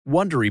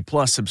Wondery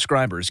Plus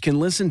subscribers can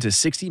listen to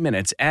 60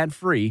 Minutes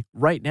ad-free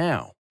right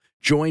now.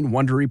 Join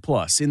Wondery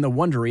Plus in the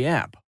Wondery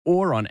app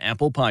or on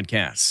Apple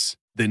Podcasts.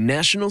 The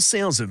national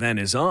sales event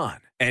is on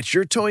at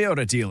your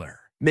Toyota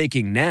dealer,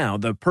 making now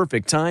the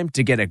perfect time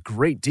to get a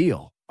great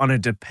deal on a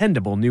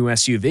dependable new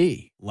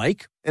SUV,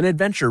 like an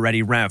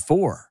adventure-ready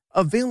RAV4.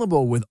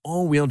 Available with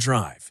all-wheel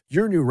drive,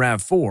 your new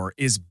RAV4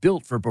 is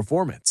built for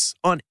performance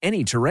on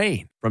any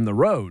terrain, from the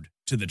road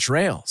to the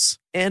trails.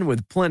 And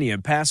with plenty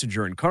of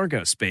passenger and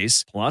cargo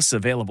space, plus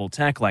available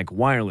tech like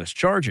wireless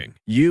charging,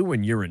 you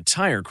and your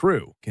entire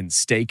crew can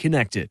stay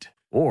connected.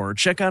 Or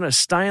check out a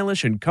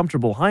stylish and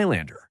comfortable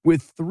Highlander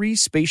with 3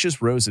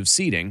 spacious rows of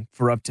seating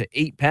for up to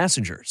 8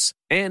 passengers.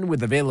 And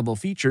with available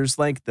features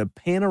like the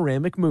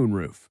panoramic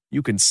moonroof,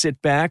 you can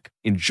sit back,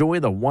 enjoy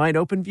the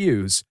wide-open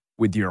views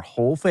with your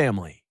whole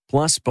family.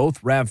 Plus,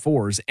 both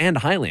RAV4s and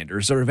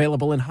Highlanders are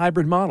available in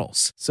hybrid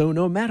models, so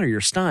no matter your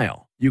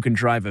style, you can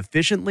drive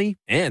efficiently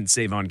and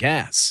save on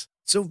gas.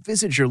 So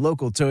visit your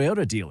local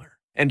Toyota dealer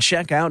and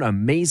check out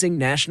amazing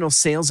national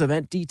sales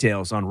event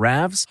details on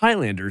RAVs,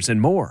 Highlanders, and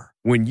more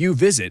when you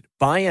visit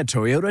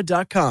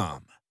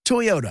buyatoyota.com.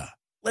 Toyota,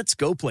 let's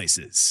go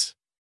places.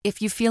 If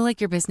you feel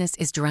like your business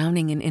is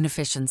drowning in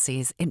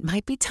inefficiencies, it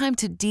might be time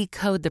to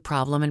decode the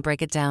problem and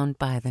break it down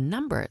by the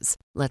numbers.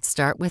 Let's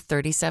start with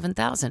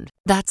 37,000.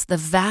 That's the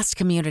vast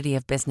community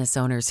of business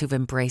owners who've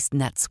embraced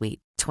NetSuite.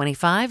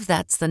 25,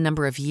 that's the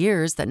number of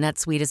years that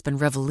NetSuite has been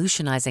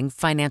revolutionizing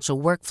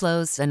financial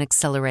workflows and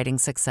accelerating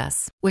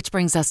success. Which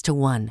brings us to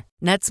 1.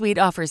 NetSuite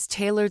offers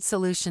tailored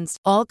solutions,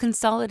 all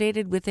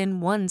consolidated within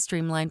one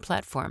streamlined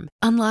platform.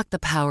 Unlock the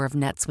power of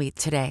NetSuite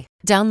today.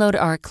 Download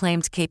our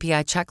acclaimed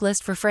KPI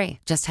checklist for free.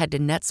 Just head to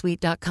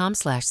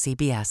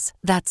netsuite.com/CBS.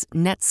 That's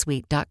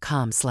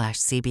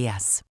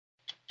netsuite.com/CBS.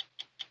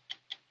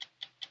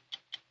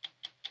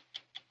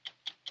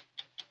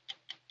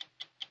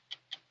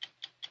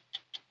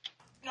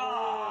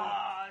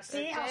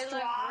 See how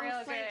strong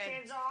Flint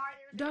kids are?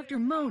 Dr.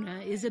 Mona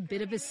is a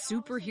bit of a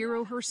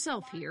superhero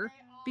herself here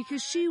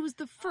because she was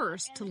the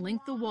first to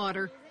link the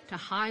water to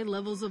high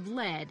levels of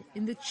lead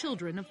in the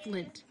children of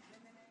Flint.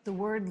 The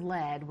word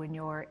lead, when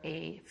you're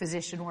a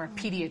physician or a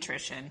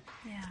pediatrician,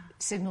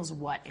 signals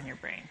what in your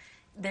brain?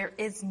 There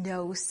is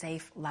no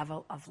safe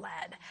level of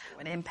lead.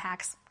 It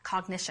impacts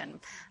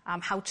cognition,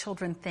 how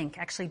children think,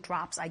 actually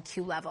drops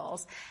IQ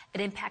levels.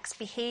 It impacts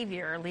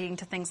behavior, leading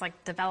to things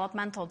like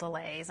developmental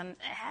delays, and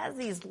it has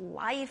these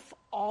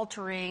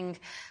life-altering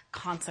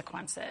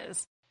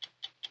consequences.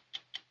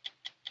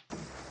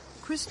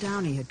 Chris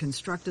Downey had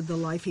constructed the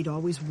life he'd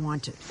always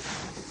wanted.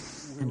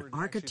 An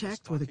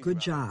architect with a good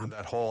job.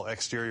 That whole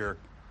exterior.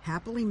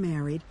 Happily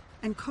married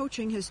and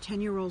coaching his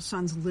 10-year-old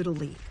son's Little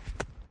League.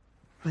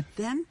 But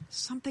then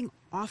something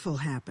awful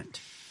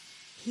happened.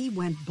 He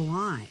went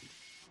blind,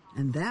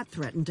 and that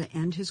threatened to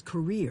end his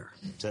career.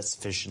 Is that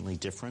sufficiently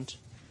different?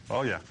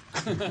 Oh, yeah.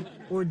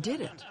 Or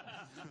did it?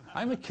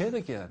 I'm a kid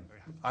again.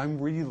 I'm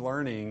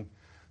relearning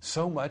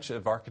so much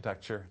of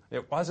architecture.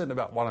 It wasn't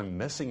about what I'm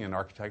missing in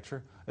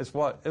architecture. It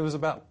was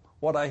about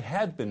what I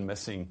had been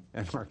missing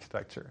in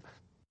architecture.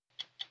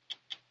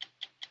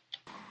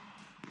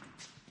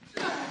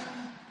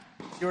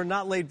 You're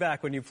not laid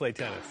back when you play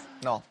tennis.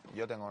 No,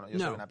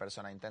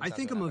 I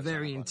think I'm a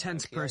very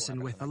intense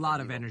person with a lot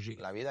of energy.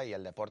 I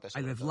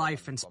live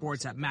life and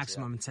sports at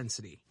maximum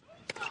intensity.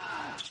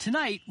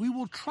 Tonight, we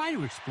will try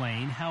to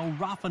explain how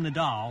Rafa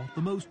Nadal,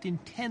 the most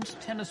intense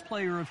tennis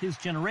player of his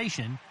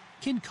generation,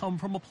 can come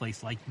from a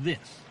place like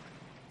this,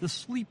 the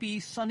sleepy,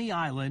 sunny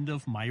island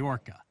of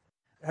Mallorca.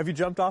 Have you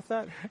jumped off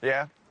that?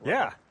 Yeah.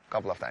 Yeah. A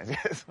couple of times,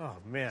 yes. Oh,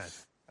 man.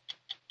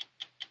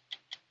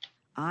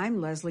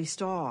 I'm Leslie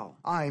Stahl.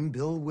 I'm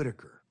Bill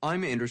Whitaker.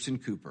 I'm Anderson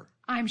Cooper.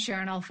 I'm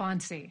Sharon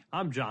Alfonsi.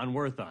 I'm John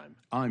Wertheim.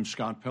 I'm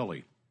Scott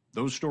Pelley.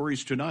 Those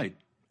stories tonight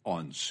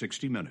on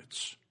 60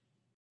 Minutes.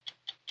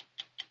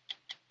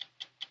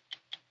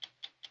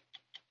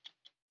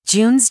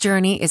 June's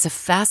Journey is a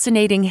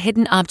fascinating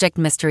hidden object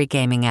mystery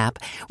gaming app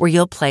where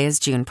you'll play as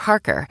June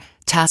Parker,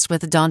 tasked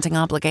with a daunting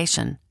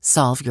obligation: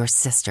 solve your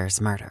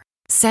sister's murder.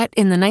 Set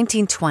in the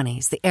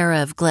 1920s, the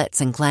era of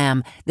glitz and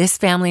glam, this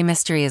family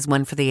mystery is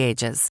one for the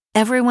ages.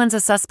 Everyone's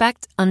a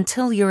suspect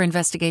until your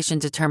investigation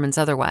determines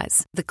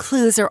otherwise. The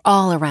clues are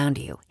all around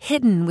you,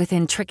 hidden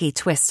within tricky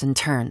twists and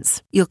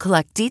turns. You'll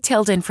collect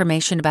detailed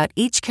information about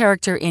each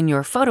character in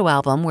your photo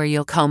album where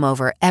you'll comb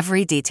over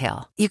every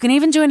detail. You can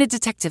even join a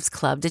detectives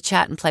club to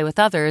chat and play with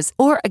others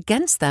or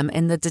against them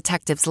in the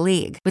Detectives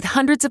League. With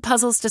hundreds of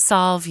puzzles to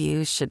solve,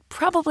 you should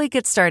probably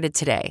get started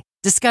today.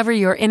 Discover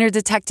your inner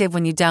detective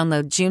when you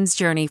download June's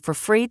Journey for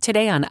free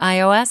today on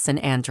iOS and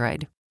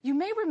Android. You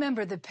may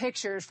remember the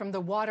pictures from the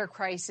water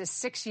crisis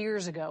 6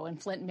 years ago in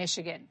Flint,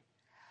 Michigan.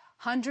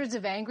 Hundreds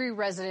of angry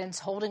residents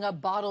holding up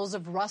bottles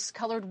of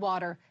rust-colored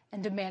water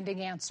and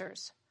demanding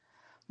answers.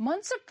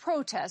 Months of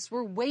protests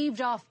were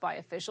waved off by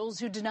officials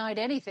who denied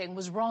anything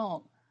was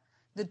wrong.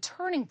 The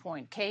turning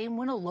point came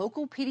when a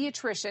local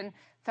pediatrician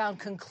found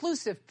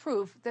conclusive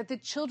proof that the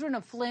children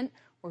of Flint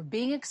were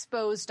being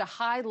exposed to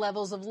high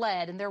levels of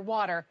lead in their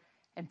water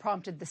and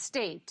prompted the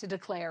state to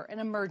declare an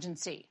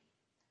emergency.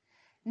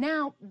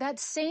 Now, that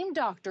same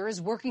doctor is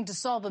working to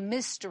solve a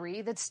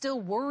mystery that still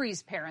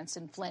worries parents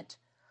in Flint.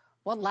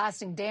 What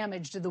lasting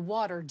damage did the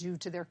water do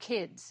to their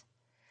kids?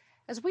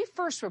 As we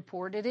first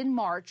reported in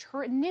March,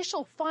 her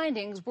initial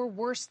findings were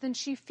worse than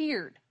she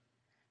feared.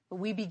 But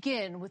we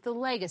begin with the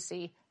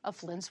legacy of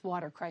Flint's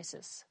water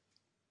crisis.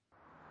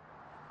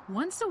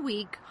 Once a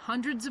week,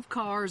 hundreds of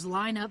cars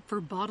line up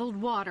for bottled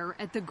water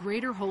at the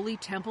Greater Holy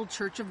Temple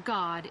Church of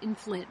God in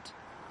Flint.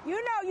 You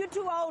know you're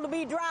too old to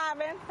be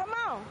driving. Come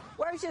on.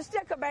 Where's your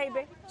sticker,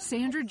 baby?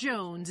 Sandra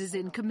Jones is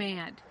in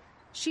command.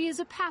 She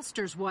is a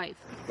pastor's wife.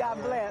 God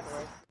bless.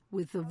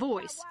 With the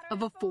voice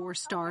of a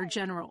 4-star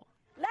general.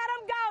 Let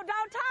him go.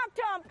 Don't talk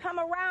to him. Come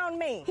around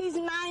me. He's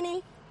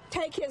 90.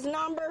 Take his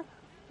number.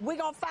 We're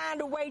going to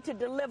find a way to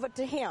deliver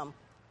to him.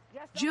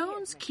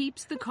 Jones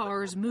keeps the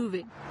cars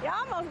moving. You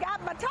almost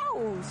got my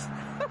toes.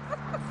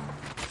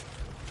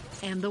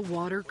 And the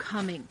water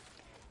coming.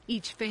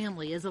 Each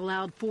family is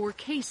allowed 4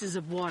 cases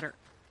of water.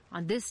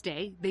 On this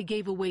day, they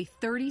gave away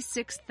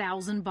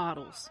 36,000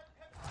 bottles.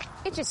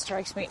 It just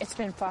strikes me, it's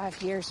been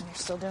 5 years and you're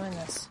still doing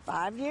this.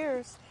 5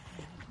 years.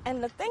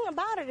 And the thing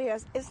about it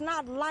is, it's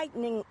not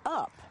lightening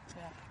up.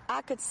 Yeah.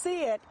 I could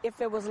see it if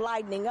it was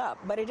lightening up,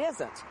 but it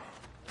isn't.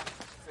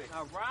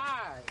 All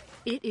right.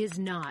 It is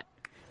not.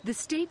 The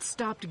state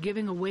stopped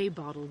giving away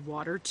bottled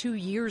water 2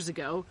 years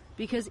ago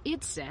because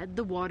it said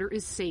the water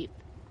is safe.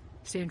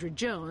 Sandra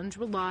Jones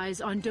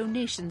relies on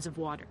donations of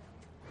water.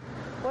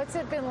 What's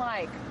it been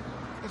like?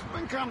 It's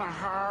been kind of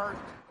hard.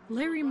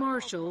 Larry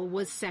Marshall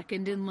was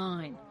second in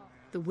line.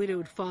 The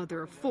widowed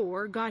father of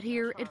 4 got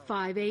here at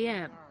 5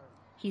 a.m.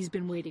 He's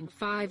been waiting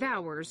 5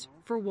 hours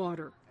for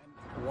water.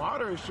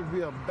 Water should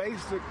be a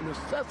basic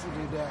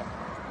necessity that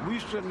we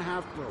shouldn't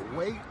have to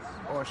wait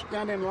or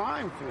stand in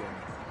line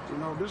for. You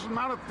know, this is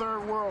not a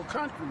third world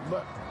country,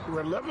 but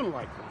we're living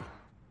like one.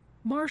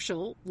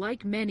 Marshall,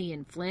 like many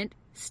in Flint,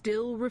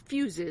 still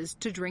refuses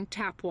to drink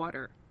tap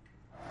water.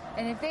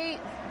 And if they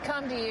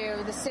come to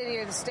you, the city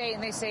or the state,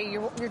 and they say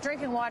your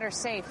drinking water is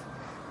safe,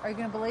 are you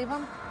going to believe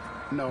them?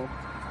 No.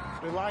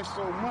 They lie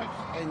so much,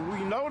 and we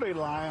know they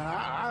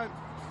lie.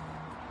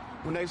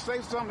 When they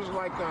say something, it's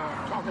like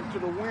talking to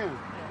the wind,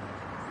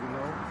 you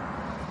know.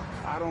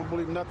 I don't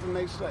believe nothing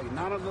they say.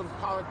 None of the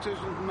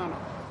politicians, none of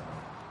them.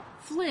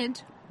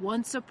 Flint,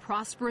 once a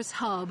prosperous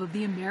hub of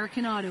the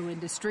American auto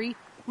industry,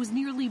 was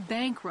nearly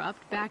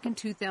bankrupt back in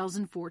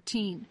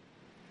 2014.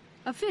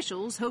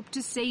 Officials hope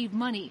to save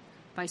money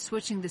by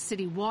switching the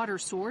city water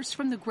source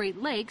from the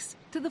Great Lakes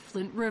to the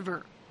Flint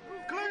River.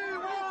 Clean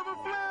water,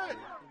 Flint!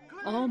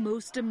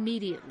 Almost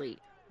immediately,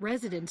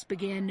 residents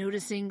began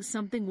noticing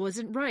something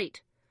wasn't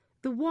right.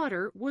 The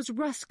water was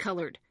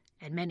rust-colored,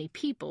 and many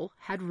people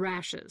had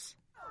rashes.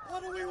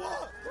 What do we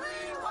want?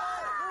 Clean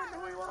water! When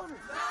do we want it?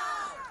 Now!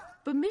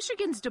 But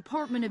Michigan's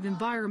Department of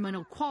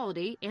Environmental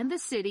Quality and the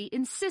city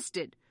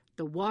insisted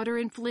the water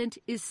in Flint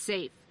is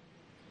safe.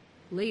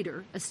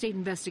 Later, a state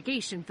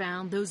investigation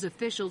found those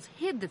officials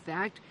hid the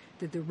fact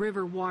that the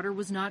river water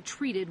was not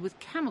treated with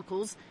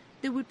chemicals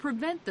that would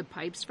prevent the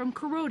pipes from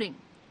corroding.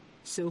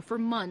 So for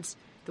months,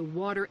 the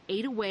water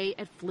ate away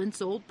at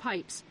Flint's old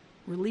pipes,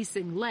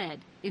 releasing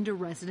lead into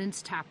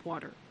residents' tap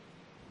water.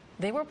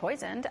 They were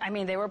poisoned. I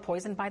mean, they were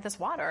poisoned by this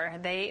water.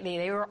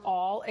 They were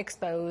all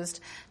exposed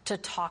to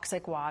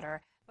toxic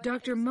water.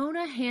 Dr.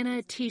 Mona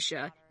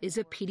Hanna-Atisha is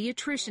a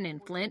pediatrician in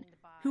Flint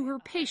who her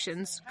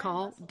patients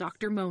call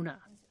Dr. Mona.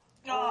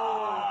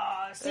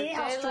 Oh, see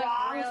how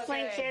strong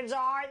Flint kids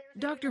are?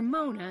 Dr.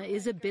 Mona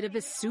is a bit of a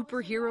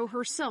superhero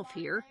herself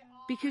here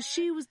because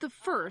she was the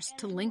first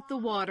to link the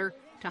water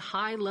to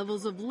high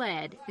levels of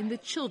lead in the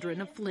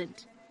children of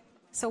Flint.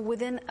 So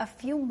within a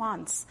few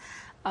months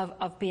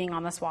of being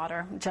on this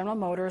water, General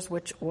Motors,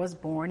 which was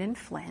born in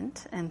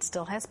Flint and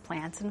still has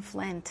plants in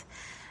Flint,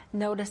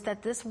 noticed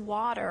that this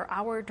water,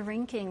 our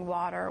drinking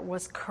water,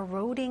 was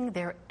corroding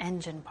their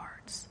engine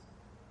parts.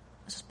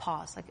 Let's just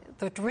pause. Like,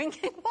 the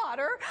drinking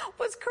water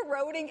was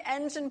corroding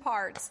engine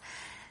parts.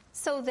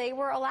 So they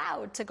were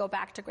allowed to go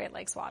back to Great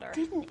Lakes water.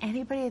 Didn't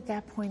anybody at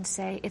that point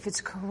say, if it's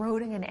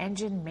corroding an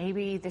engine,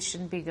 maybe this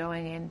shouldn't be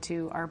going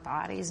into our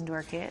bodies, into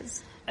our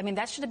kids? I mean,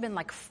 that should have been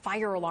like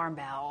fire alarm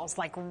bells,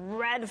 like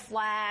red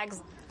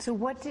flags. So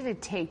what did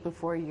it take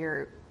before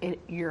your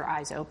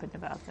eyes opened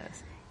about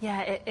this?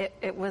 Yeah,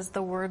 it was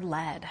the word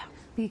lead.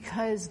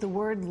 Because the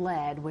word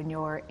lead, when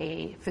you're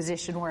a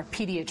physician or a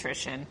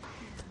pediatrician,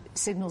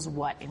 signals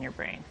what in your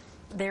brain?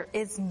 There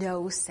is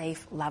no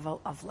safe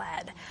level of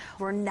lead.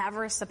 We're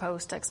never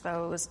supposed to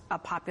expose a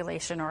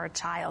population or a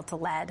child to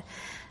lead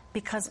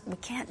because we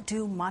can't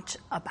do much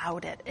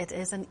about it. It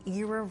is an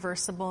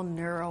irreversible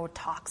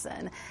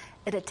neurotoxin.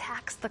 It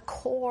attacks the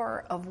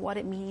core of what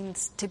it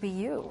means to be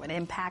you. It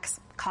impacts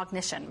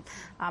cognition,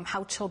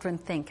 how children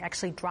think,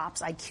 actually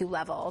drops IQ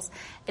levels.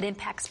 It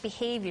impacts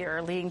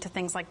behavior, leading to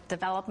things like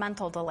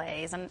developmental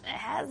delays, and it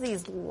has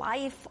these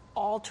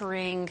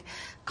life-altering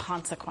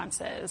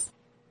consequences.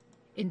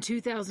 In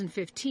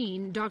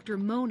 2015, Dr.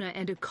 Mona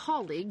and a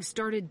colleague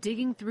started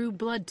digging through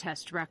blood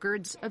test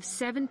records of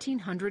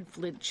 1,700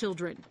 Flint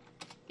children.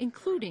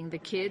 including the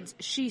kids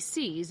she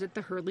sees at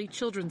the Hurley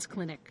Children's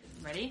Clinic.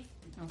 Ready?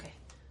 Okay.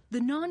 The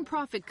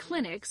nonprofit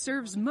clinic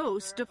serves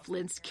most of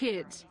Flint's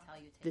kids.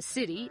 The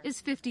city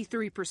is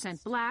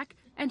 53% black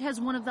and has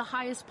one of the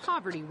highest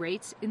poverty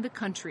rates in the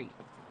country.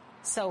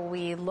 So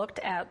we looked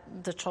at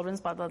the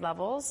children's blood lead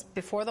levels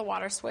before the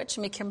water switch,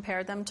 and we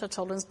compared them to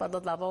children's blood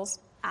lead levels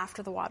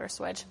after the water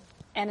switch.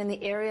 And in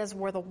the areas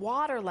where the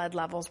water lead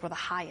levels were the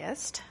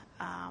highest,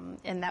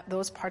 in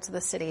those parts of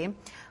the city,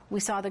 we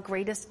saw the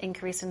greatest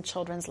increase in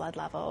children's lead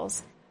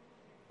levels.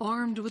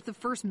 Armed with the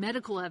first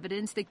medical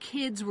evidence that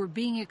kids were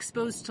being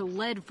exposed to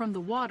lead from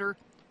the water,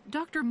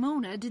 Dr.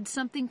 Mona did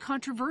something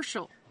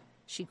controversial.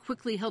 She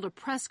quickly held a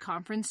press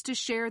conference to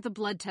share the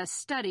blood test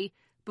study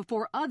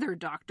before other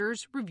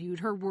doctors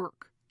reviewed her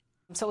work.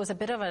 So it was a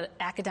bit of an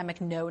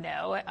academic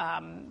no-no,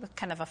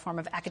 kind of a form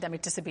of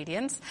academic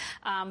disobedience.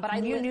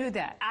 But you knew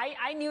that.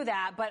 I knew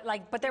that,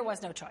 but there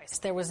was no choice.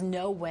 There was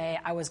no way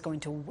I was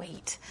going to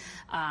wait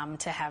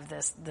to have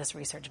this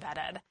research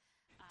vetted.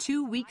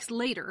 2 weeks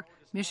later,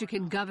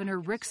 Michigan Governor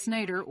Rick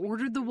Snyder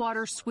ordered the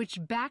water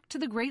switched back to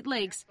the Great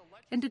Lakes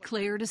and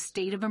declared a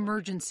state of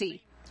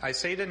emergency. I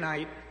say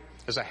tonight,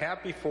 as I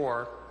have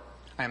before,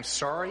 I am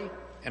sorry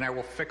and I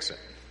will fix it.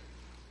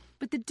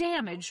 But the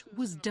damage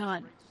was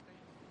done.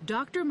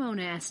 Dr.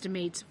 Mona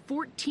estimates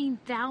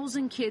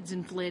 14,000 kids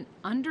in Flint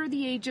under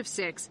the age of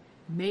 6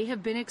 may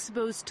have been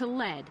exposed to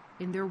lead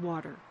in their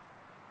water.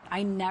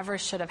 I never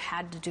should have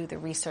had to do the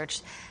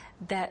research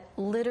that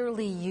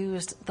literally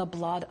used the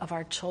blood of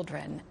our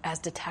children as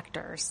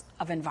detectors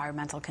of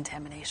environmental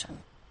contamination.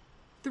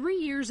 3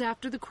 years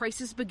after the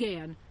crisis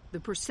began, the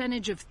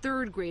percentage of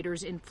third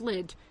graders in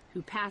Flint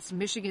who passed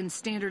Michigan's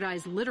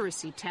standardized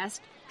literacy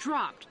test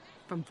dropped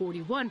from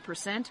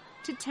 41%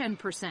 to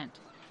 10%.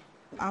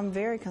 I'm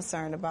very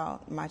concerned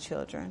about my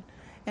children.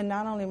 And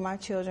not only my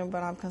children,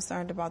 but I'm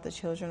concerned about the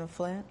children of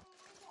Flint.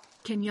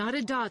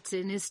 Kenyatta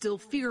Dotson is still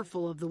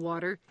fearful of the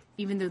water,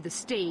 even though the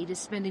state is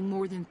spending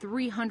more than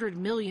 $300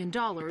 million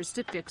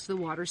to fix the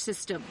water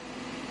system.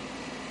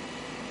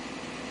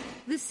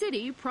 The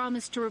city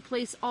promised to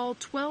replace all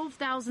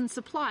 12,000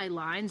 supply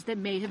lines that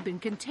may have been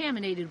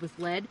contaminated with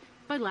lead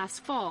by last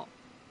fall.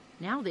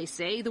 Now they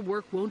say the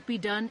work won't be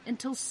done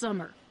until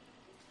summer.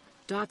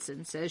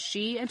 Dotson says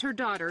she and her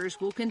daughters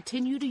will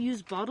continue to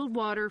use bottled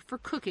water for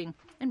cooking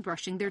and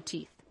brushing their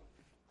teeth.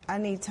 I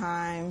need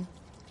time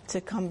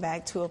to come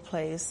back to a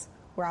place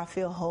where I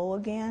feel whole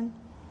again.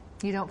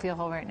 You don't feel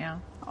whole right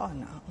now? Oh,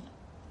 no.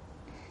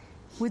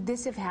 Would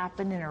this have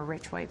happened in a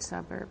rich white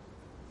suburb?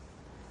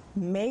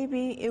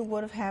 Maybe it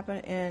would have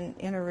happened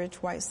in a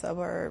rich white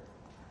suburb.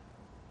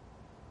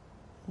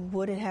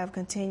 Would it have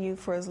continued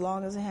for as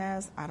long as it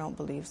has? I don't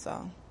believe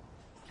so.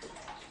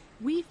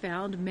 We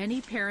found many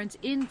parents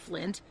in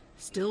Flint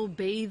still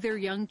bathe their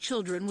young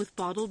children with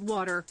bottled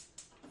water,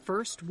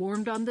 first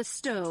warmed on the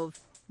stove,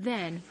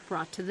 then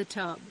brought to the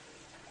tub.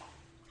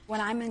 When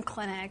I'm in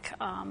clinic,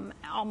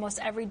 almost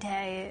every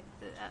day,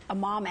 a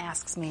mom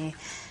asks me,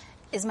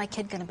 is my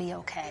kid going to be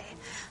okay?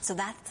 So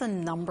that's the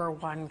number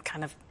one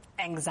kind of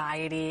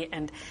anxiety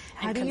and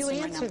How do you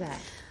answer that?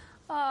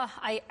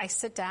 I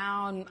sit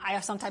down, I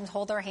sometimes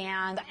hold their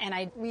hand, and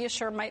I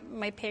reassure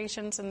my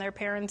patients and their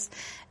parents,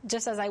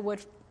 just as I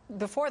would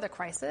before the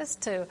crisis,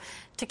 to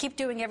keep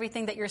doing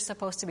everything that you're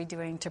supposed to be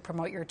doing to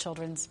promote your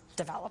children's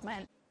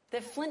development. The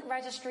Flint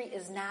Registry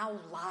is now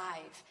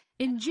live.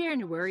 In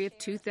January of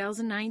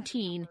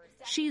 2019,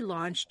 she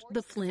launched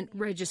the Flint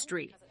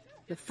Registry,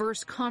 the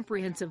first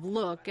comprehensive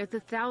look at the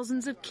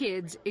thousands of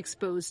kids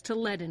exposed to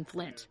lead in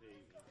Flint.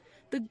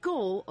 The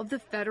goal of the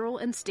federal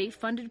and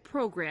state-funded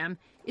program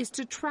is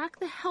to track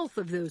the health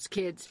of those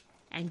kids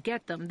and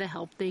get them the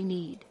help they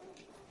need.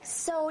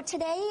 So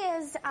today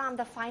is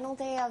the final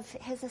day of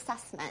his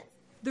assessment.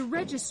 The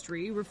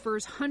registry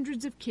refers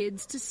hundreds of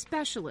kids to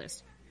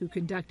specialists who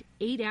conduct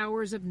 8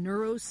 hours of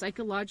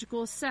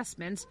neuropsychological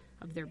assessments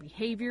of their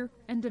behavior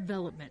and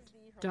development.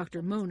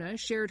 Dr. Mona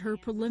shared her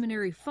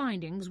preliminary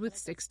findings with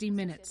 60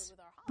 Minutes.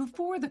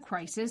 Before the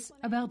crisis,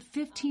 about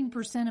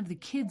 15% of the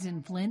kids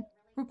in Flint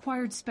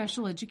required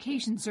special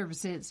education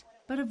services.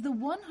 But of the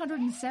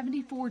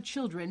 174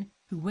 children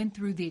who went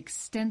through the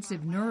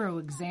extensive neuro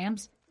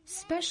exams,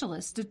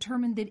 specialists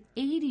determined that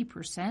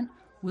 80%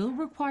 will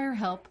require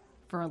help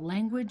for a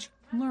language,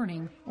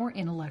 learning, or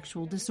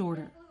intellectual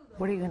disorder.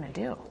 What are you going to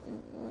do?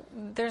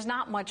 There's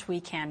not much we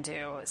can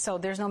do. So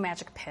there's no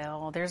magic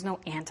pill, there's no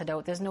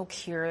antidote, there's no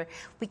cure.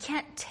 We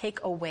can't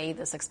take away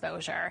this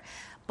exposure.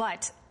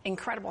 But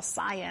incredible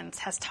science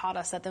has taught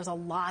us that there's a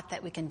lot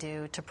that we can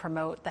do to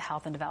promote the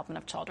health and development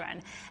of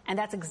children. And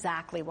that's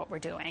exactly what we're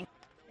doing.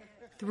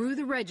 Through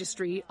the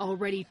registry,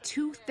 already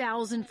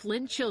 2,000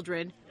 Flint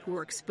children who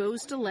are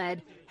exposed to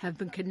lead have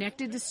been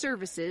connected to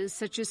services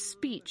such as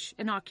speech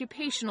and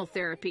occupational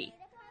therapy,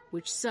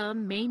 which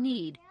some may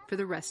need for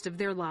the rest of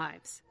their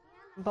lives.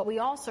 But we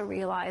also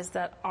realized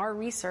that our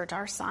research,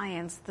 our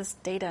science, this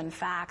data and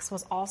facts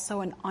was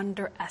also an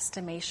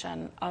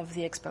underestimation of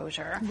the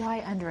exposure.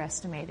 Why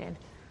underestimated?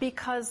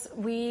 Because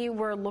we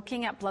were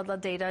looking at blood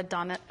lead data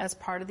done as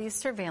part of these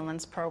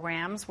surveillance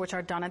programs, which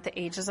are done at the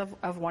ages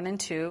of 1 and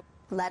 2.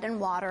 Lead in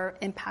water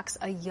impacts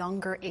a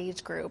younger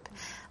age group.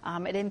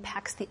 It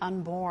impacts the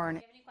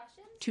unborn.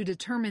 To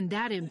determine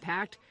that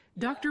impact,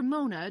 Dr.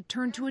 Mona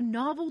turned to a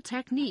novel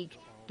technique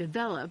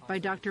developed by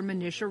Dr.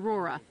 Manish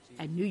Arora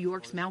at New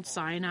York's Mount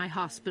Sinai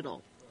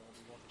Hospital.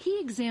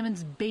 He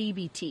examines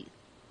baby teeth.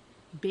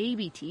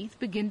 Baby teeth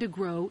begin to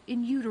grow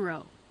in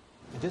utero.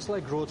 Just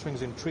like growth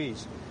rings in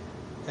trees,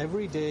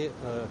 every day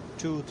a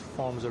tooth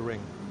forms a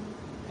ring.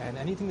 And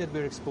anything that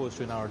we're exposed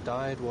to in our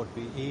diet, what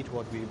we eat,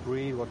 what we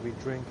breathe, what we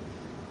drink,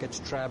 gets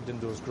trapped in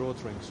those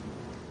growth rings.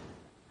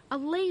 A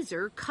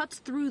laser cuts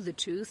through the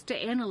tooth to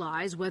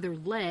analyze whether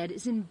lead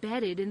is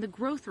embedded in the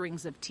growth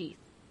rings of teeth.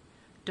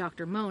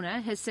 Dr.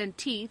 Mona has sent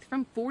teeth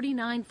from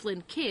 49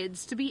 Flint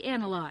kids to be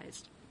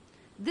analyzed.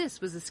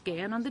 This was a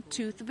scan on the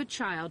tooth of a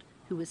child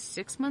who was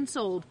 6 months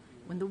old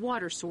when the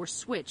water source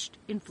switched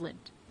in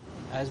Flint.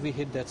 As we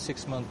hit that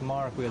 6-month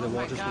mark where the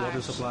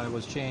water supply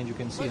was changed, you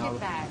can see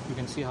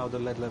how the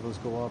lead levels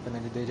go up, and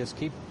then they just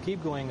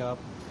keep going up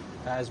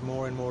as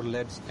more and more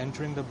lead's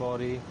entering the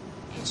body.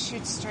 It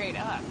shoots straight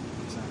up.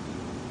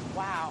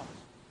 Wow.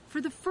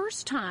 For the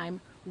first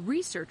time,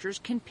 researchers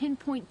can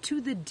pinpoint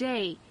to the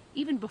day,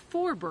 even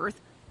before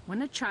birth,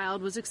 when a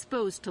child was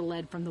exposed to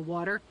lead from the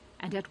water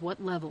and at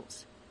what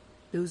levels.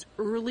 Those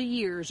early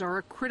years are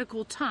a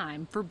critical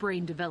time for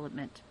brain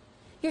development.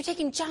 You're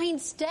taking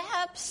giant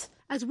steps.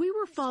 As we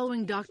were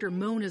following Dr.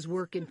 Mona's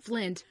work in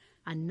Flint,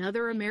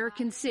 another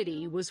American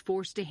city was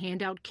forced to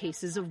hand out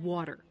cases of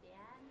water.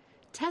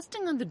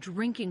 Testing on the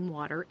drinking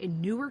water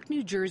in Newark,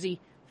 New Jersey,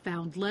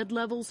 found lead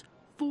levels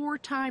 4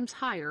 times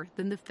higher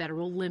than the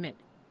federal limit.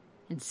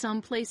 In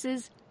some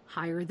places,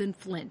 higher than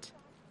Flint.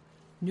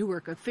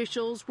 Newark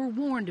officials were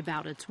warned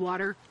about its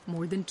water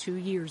more than 2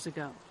 years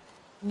ago.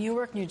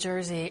 Newark, New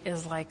Jersey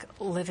is like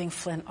living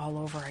Flint all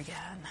over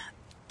again.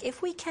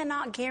 If we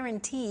cannot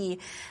guarantee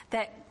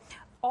that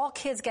all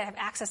kids have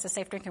access to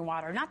safe drinking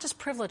water, not just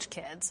privileged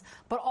kids,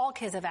 but all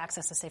kids have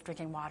access to safe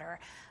drinking water,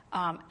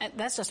 and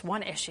that's just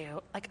one issue.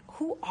 Like,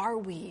 who are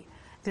we?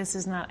 This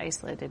is not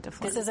isolated to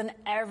Flint. This is an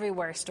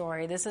everywhere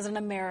story. This is an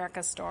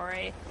America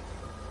story.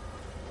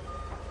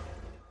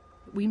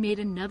 We made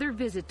another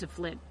visit to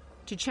Flint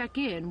to check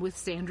in with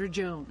Sandra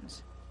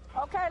Jones.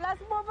 Okay,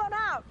 let's move him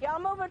out. Y'all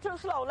moving too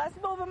slow. Let's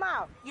move him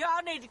out.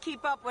 Y'all need to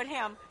keep up with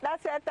him.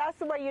 That's it. That's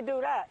the way you do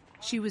that.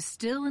 She was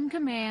still in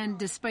command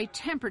despite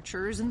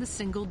temperatures in the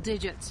single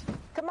digits.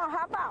 Come on,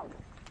 hop out.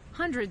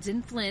 Hundreds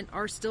in Flint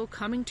are still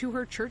coming to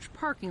her church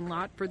parking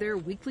lot for their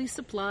weekly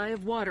supply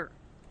of water,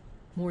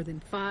 more than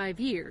 5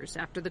 years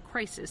after the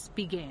crisis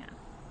began.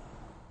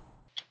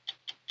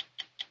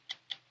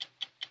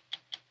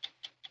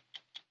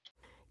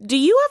 Do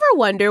you ever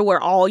wonder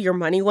where all your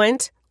money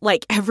went?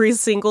 Like every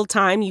single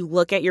time you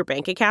look at your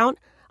bank account?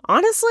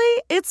 Honestly,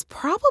 it's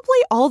probably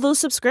all those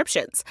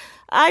subscriptions.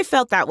 I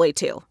felt that way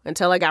too,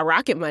 until I got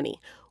Rocket Money.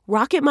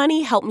 Rocket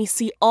Money helped me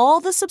see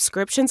all the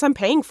subscriptions I'm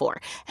paying for,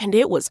 and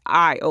it was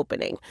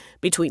eye-opening.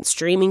 Between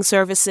streaming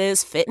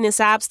services, fitness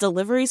apps,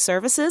 delivery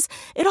services,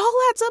 it all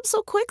adds up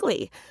so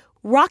quickly.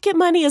 Rocket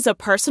Money is a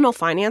personal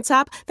finance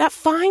app that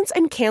finds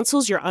and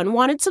cancels your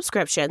unwanted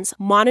subscriptions,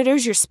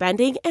 monitors your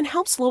spending, and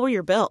helps lower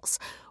your bills.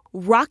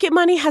 Rocket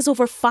Money has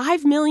over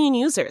 5 million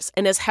users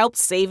and has helped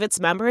save its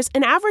members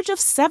an average of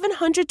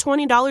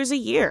 $720 a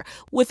year,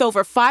 with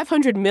over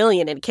 500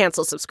 million in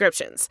canceled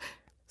subscriptions.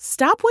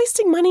 Stop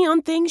wasting money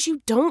on things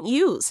you don't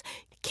use.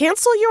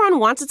 Cancel your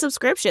unwanted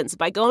subscriptions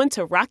by going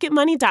to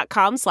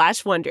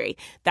rocketmoney.com/Wondery.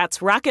 That's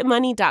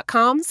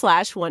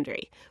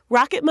rocketmoney.com/Wondery.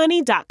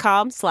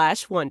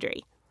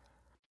 rocketmoney.com/Wondery.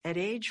 At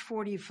age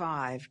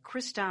 45,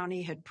 Chris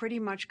Downey had pretty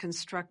much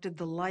constructed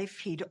the life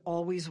he'd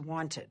always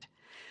wanted.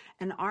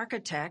 An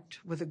architect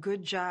with a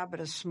good job at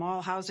a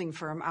small housing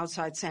firm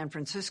outside San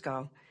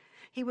Francisco,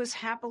 he was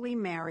happily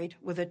married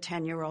with a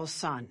 10-year-old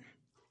son.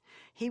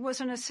 He was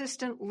an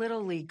assistant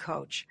Little League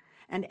coach,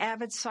 an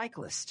avid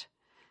cyclist.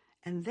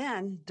 And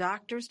then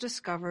doctors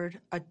discovered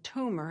a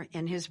tumor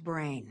in his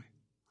brain.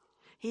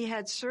 He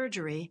had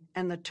surgery,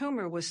 and the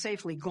tumor was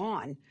safely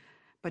gone,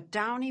 but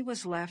Downey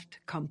was left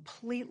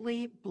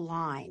completely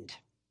blind.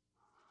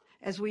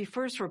 As we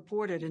first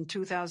reported in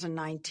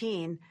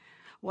 2019,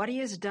 what he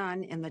has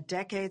done in the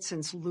decade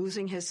since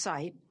losing his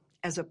sight,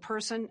 as a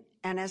person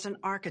and as an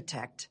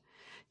architect,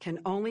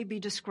 can only be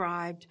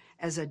described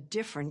as a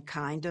different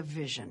kind of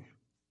vision.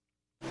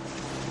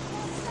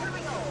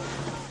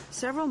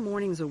 Several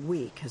mornings a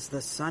week, as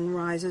the sun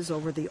rises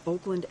over the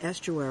Oakland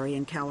estuary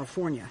in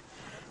California,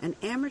 an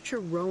amateur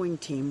rowing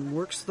team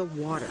works the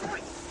water.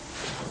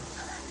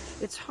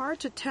 It's hard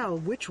to tell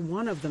which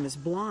one of them is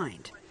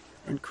blind,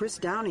 and Chris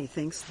Downey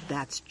thinks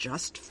that's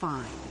just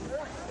fine.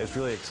 It's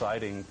really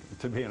exciting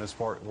to be in a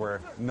sport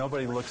where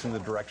nobody looks in the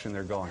direction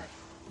they're going.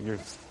 You're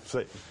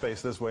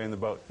faced this way in the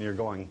boat, and you're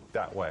going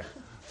that way.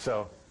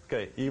 So,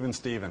 okay, even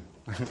Steven.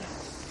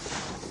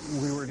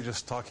 We were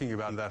just talking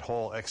about that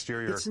whole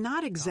exterior. It's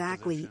not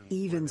exactly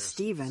even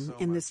Steven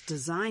in this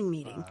design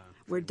meeting,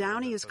 where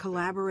Downey is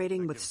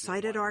collaborating with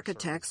sighted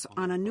architects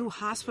on a new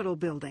hospital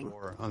building.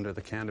 Or under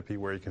the canopy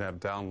where you can have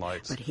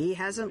downlights. But he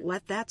hasn't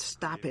let that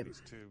stop him.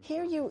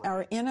 Here you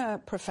are in a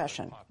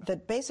profession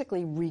that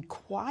basically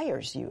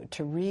requires you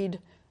to read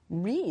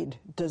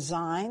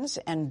designs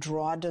and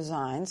draw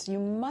designs. You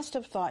must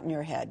have thought in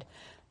your head,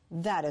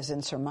 that is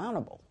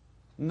insurmountable.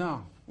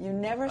 No. You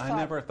never thought, I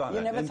never thought that.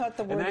 You never thought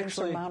the word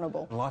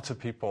insurmountable. Lots of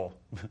people,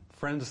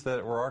 friends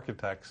that were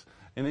architects,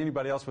 and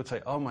anybody else would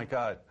say, oh my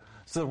God,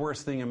 it's the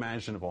worst thing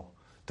imaginable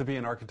to be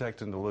an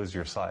architect and to lose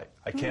your sight.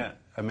 I can't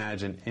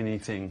imagine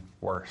anything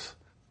worse.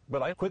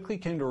 But I quickly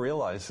came to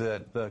realize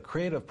that the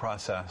creative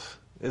process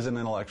is an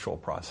intellectual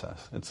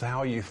process. It's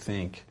how you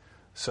think.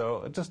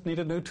 So I just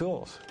needed new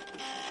tools.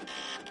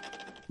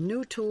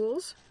 New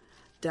tools?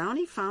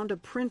 Downey found a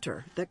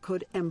printer that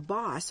could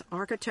emboss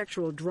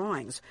architectural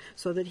drawings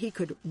so that he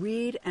could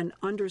read and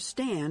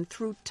understand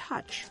through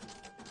touch.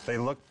 They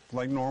look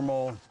like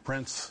normal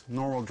prints,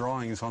 normal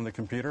drawings on the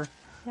computer,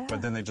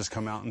 but then they just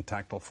come out in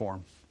tactile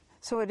form.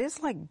 So it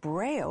is like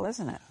Braille,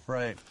 isn't it?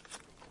 Right.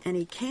 And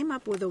he came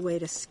up with a way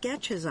to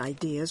sketch his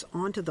ideas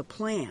onto the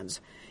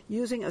plans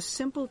using a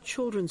simple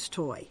children's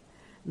toy,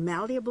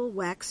 malleable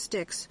wax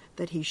sticks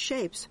that he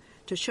shapes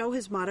to show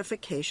his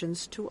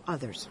modifications to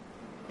others.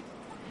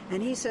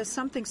 And he says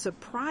something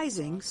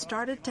surprising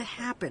started to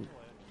happen.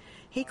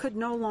 He could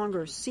no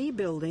longer see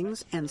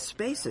buildings and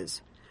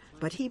spaces,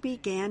 but he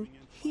began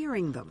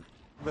hearing them.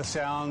 The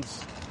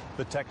sounds,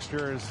 the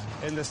textures,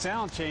 and the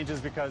sound changes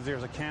because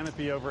there's a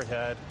canopy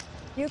overhead.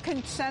 You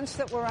can sense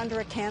that we're under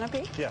a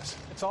canopy? Yes.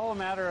 It's all a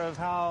matter of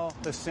how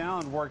the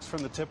sound works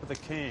from the tip of the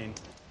cane.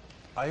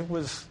 I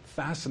was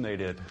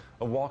fascinated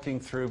of walking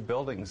through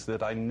buildings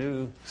that I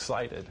knew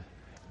sighted,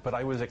 but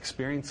I was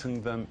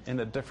experiencing them in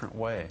a different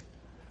way.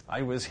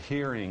 I was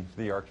hearing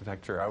the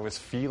architecture. I was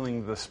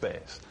feeling the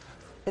space.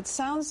 It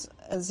sounds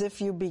as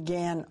if you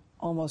began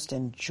almost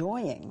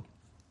enjoying,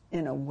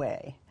 in a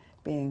way,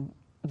 being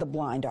the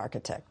blind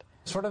architect.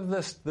 Sort of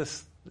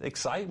this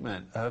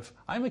excitement of,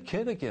 I'm a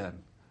kid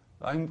again.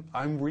 I'm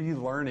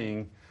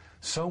relearning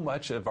so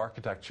much of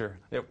architecture.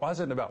 It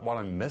wasn't about what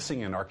I'm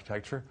missing in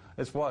architecture.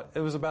 It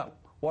was about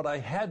what I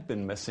had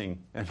been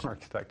missing in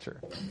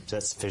architecture. Is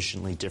that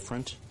sufficiently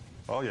different?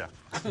 Oh, yeah.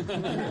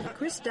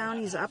 Chris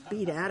Downey's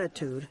upbeat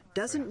attitude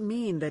doesn't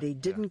mean that he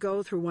didn't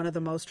go through one of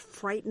the most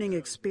frightening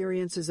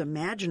experiences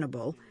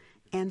imaginable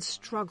and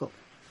struggle.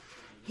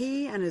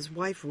 He and his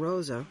wife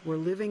Rosa were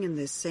living in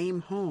this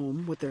same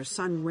home with their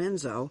son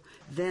Renzo,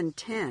 then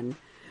 10,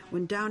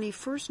 when Downey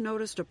first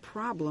noticed a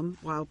problem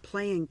while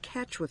playing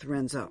catch with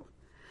Renzo.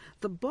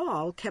 The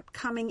ball kept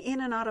coming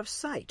in and out of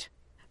sight.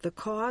 The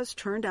cause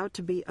turned out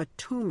to be a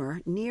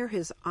tumor near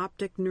his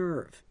optic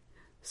nerve.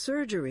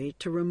 Surgery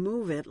to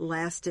remove it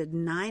lasted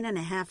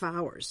 9.5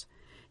 hours.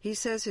 He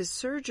says his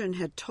surgeon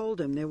had told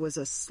him there was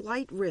a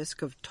slight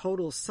risk of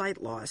total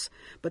sight loss,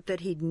 but that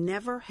he'd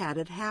never had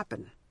it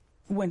happen.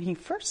 When he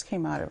first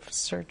came out of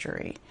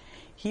surgery,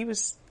 he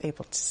was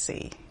able to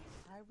see.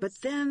 But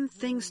then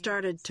things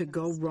started to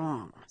go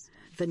wrong.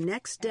 The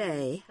next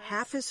day,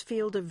 half his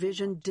field of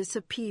vision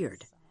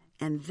disappeared.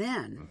 And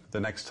then... The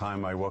next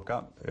time I woke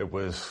up, it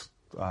was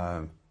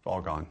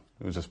all gone.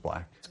 It was just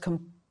black.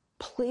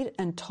 Complete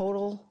and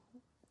total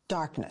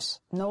darkness.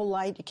 No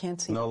light, you can't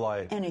see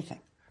anything.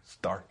 It's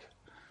dark.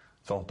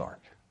 It's all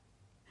dark.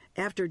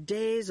 After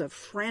days of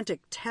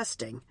frantic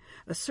testing,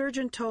 a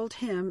surgeon told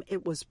him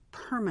it was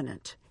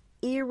permanent,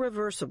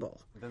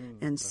 irreversible,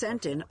 and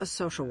sent in a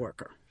social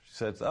worker. She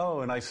said,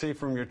 oh, and I see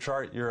from your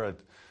chart you're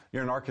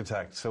an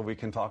architect, so we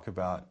can talk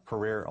about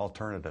career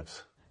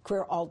alternatives.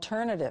 Career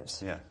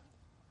alternatives? Yeah.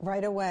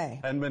 Right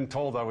away. And been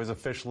told I was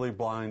officially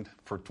blind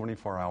for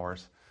 24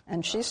 hours.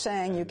 And she's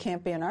saying you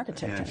can't be an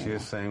architect anymore. She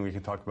was saying we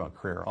can talk about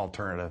career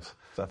alternatives.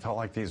 So I felt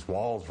like these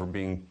walls were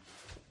being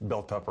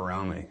built up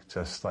around me,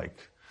 just like,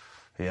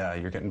 yeah,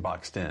 you're getting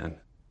boxed in.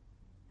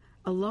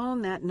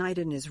 Alone that night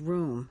in his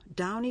room,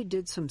 Downey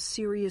did some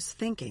serious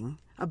thinking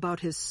about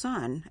his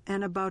son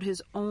and about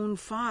his own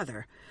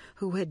father,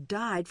 who had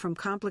died from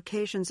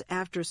complications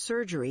after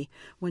surgery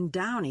when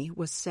Downey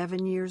was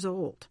 7 years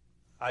old.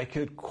 I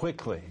could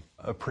quickly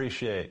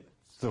appreciate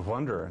the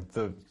wonder,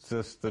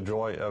 the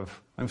joy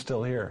of, I'm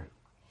still here.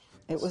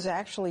 It was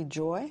actually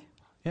joy?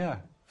 Yeah.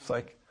 It's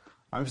like,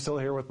 I'm still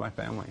here with my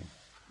family.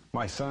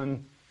 My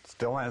son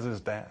still has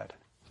his dad.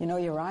 You know,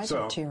 your eyes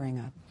are tearing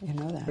up. You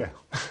know that.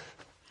 Yeah.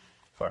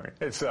 Sorry.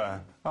 I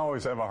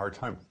always have a hard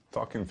time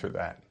talking through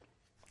that.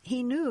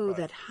 He knew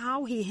that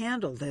how he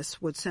handled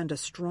this would send a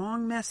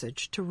strong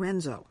message to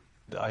Renzo.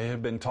 I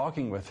had been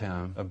talking with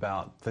him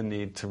about the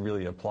need to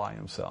really apply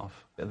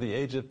himself. At the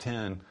age of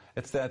 10,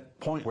 it's that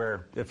point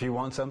where if you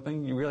want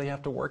something, you really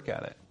have to work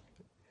at it.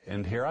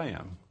 And here I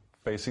am,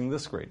 facing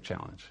this great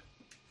challenge.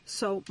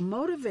 So,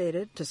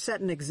 motivated to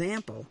set an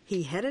example,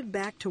 he headed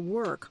back to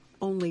work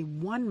only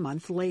 1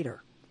 month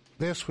later.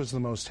 This was the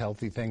most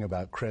healthy thing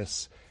about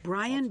Chris.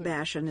 Brian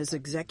Bashan is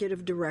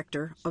executive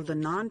director of the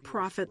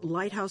nonprofit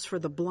Lighthouse for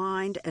the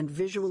Blind and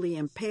Visually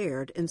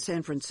Impaired in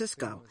San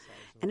Francisco,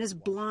 and is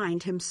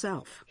blind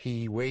himself.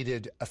 He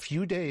waited a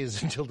few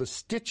days until the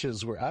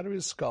stitches were out of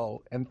his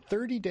skull, and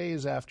 30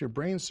 days after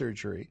brain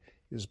surgery,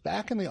 he was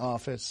back in the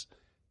office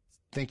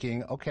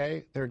thinking,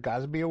 okay, there's got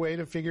to be a way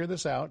to figure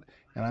this out,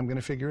 and I'm going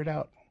to figure it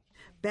out.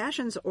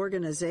 Bashan's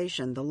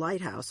organization, the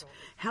Lighthouse,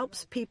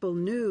 helps people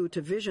new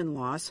to vision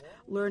loss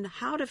learn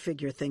how to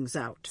figure things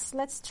out.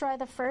 Let's try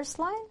the first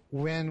line.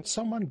 When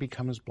someone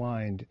becomes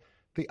blind,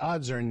 the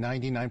odds are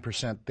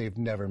 99% they've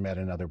never met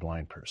another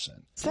blind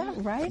person. Is that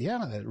right?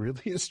 Yeah, that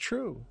really is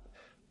true.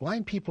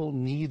 Blind people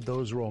need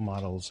those role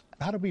models.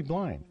 How to be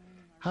blind,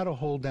 how to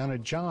hold down a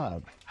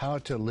job, how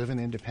to live an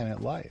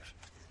independent life.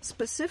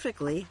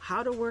 Specifically,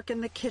 how to work in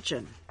the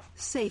kitchen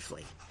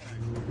safely.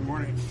 Good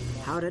morning.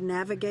 How to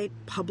navigate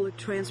public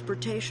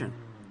transportation.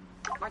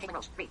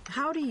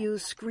 How to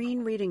use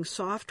screen reading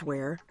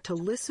software to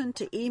listen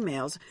to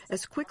emails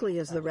as quickly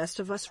as the rest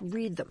of us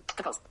read them.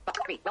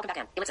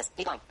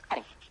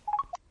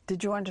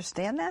 Did you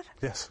understand that?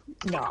 Yes.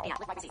 No.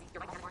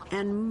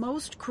 And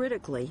most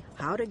critically,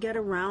 how to get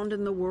around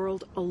in the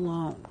world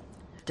alone.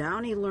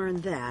 Downey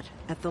learned that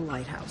at the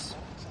Lighthouse.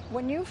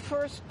 When you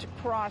first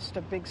crossed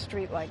a big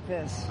street like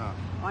this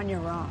on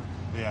your own,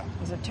 yeah,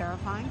 was it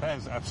terrifying? That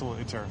is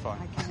absolutely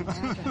terrifying. I can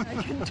imagine.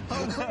 I can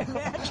totally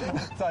imagine.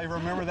 I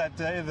remember that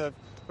day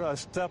that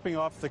stepping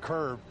off the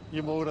curb,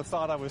 you would have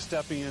thought I was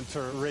stepping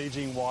into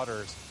raging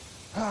waters.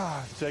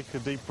 Take a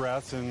deep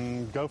breath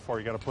and go for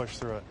it. You got to push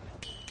through it.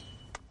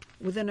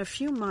 Within a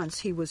few months,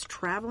 he was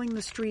traveling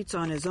the streets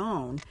on his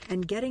own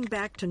and getting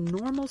back to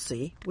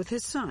normalcy with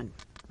his son.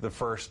 The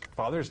first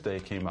Father's Day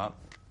came up.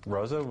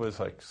 Rosa was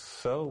like,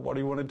 so what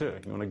do you want to do?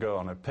 You want to go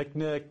on a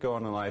picnic, go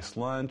on a nice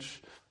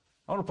lunch?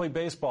 I want to play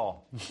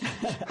baseball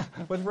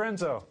with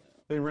Renzo.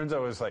 Then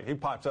Renzo was like, he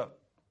pops up.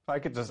 I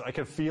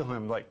could feel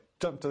him like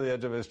jump to the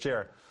edge of his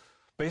chair.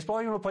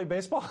 Baseball? You want to play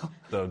baseball?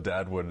 So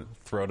Dad would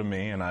throw to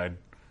me and I'd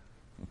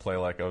play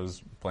like I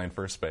was playing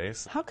first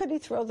base. How could he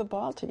throw the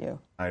ball to you?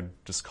 I'd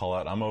just call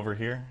out, I'm over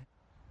here.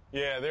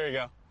 Yeah, there you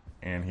go.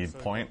 And he'd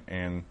point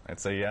and I'd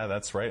say, yeah,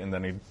 that's right. And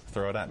then he'd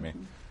throw it at me.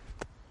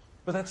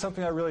 But that's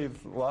something I really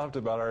loved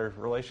about our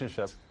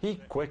relationship. He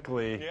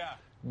quickly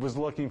was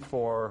looking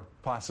for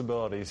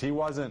possibilities. He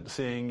wasn't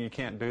seeing you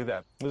can't do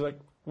that. He was like,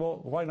 well,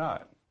 why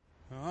not?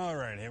 All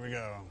right, here we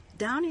go.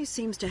 Downey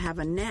seems to have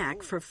a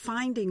knack for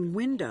finding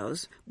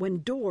windows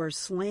when doors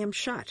slam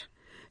shut.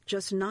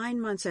 Just 9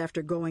 months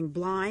after going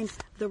blind,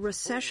 the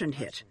recession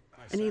hit,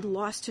 and he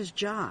lost his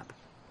job.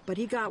 But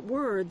he got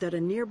word that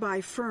a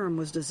nearby firm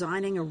was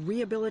designing a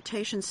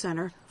rehabilitation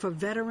center for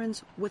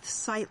veterans with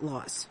sight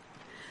loss.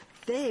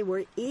 They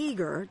were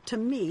eager to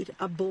meet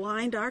a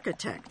blind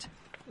architect.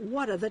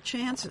 What are the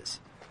chances?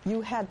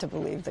 You had to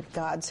believe that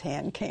God's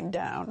hand came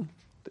down.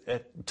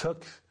 It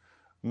took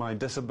my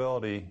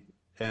disability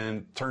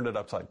and turned it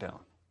upside down.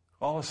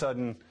 All of a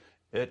sudden,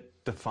 it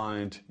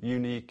defined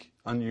unique,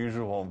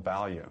 unusual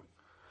value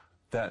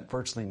that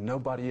virtually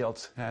nobody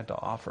else had to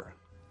offer.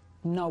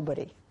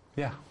 Nobody.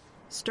 Yeah.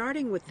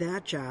 Starting with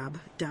that job,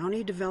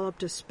 Downey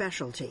developed a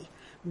specialty,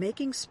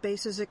 making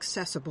spaces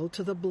accessible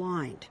to the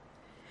blind.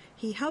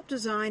 He helped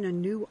design a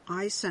new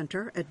eye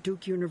center at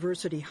Duke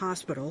University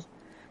Hospital,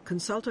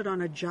 consulted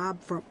on a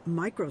job for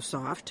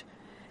Microsoft,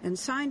 and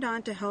signed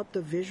on to help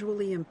the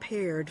visually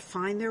impaired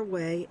find their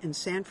way in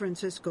San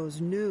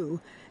Francisco's new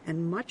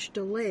and much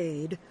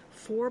delayed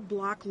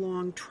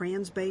 4-block-long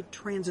Transbay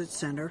Transit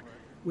Center,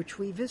 which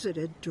we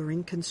visited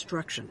during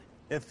construction.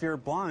 If you're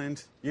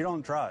blind, you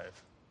don't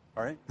drive,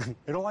 all right?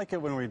 We don't like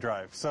it when we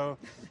drive. So,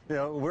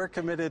 we're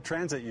committed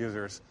transit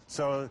users.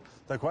 So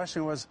the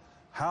question was,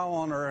 how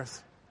on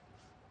earth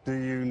do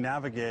you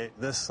navigate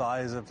this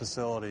size of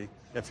facility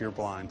if you're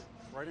blind?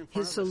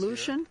 His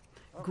solution?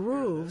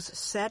 Grooves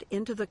set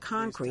into the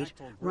concrete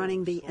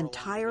running the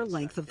entire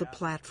length of the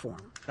platform.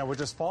 Now we'll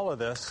just follow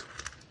this,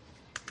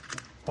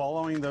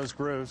 following those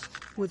grooves.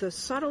 With a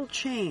subtle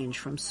change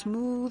from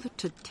smooth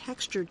to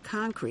textured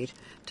concrete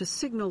to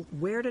signal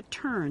where to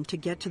turn to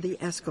get to the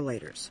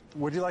escalators.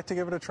 Would you like to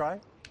give it a try?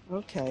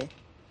 Okay.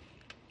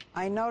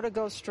 I know to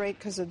go straight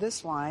because of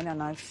this line,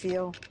 and I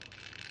feel,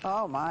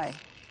 oh my.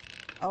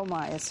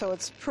 So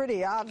it's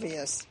pretty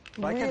obvious.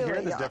 I can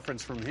hear the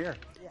difference from here.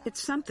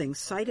 It's something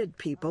sighted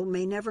people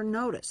may never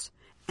notice,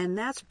 and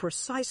that's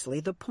precisely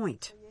the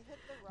point.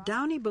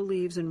 Downey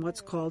believes in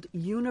what's called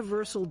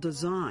universal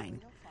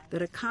design,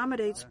 that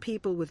accommodates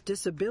people with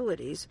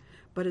disabilities,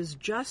 but is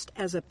just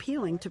as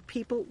appealing to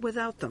people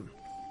without them.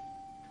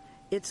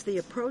 It's the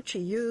approach he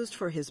used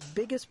for his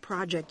biggest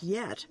project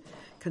yet,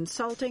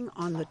 consulting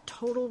on the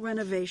total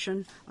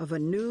renovation of a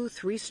new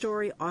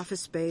 3-story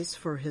office space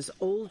for his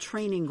old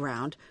training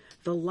ground,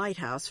 the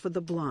Lighthouse for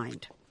the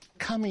Blind.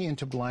 Coming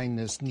into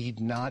blindness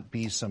need not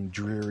be some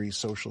dreary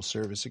social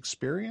service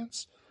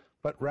experience,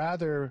 but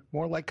rather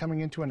more like coming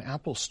into an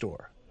Apple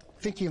store,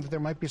 thinking that there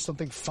might be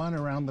something fun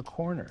around the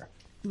corner.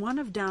 One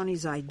of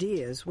Downey's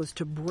ideas was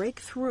to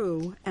break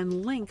through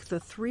and link the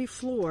 3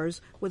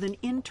 floors with an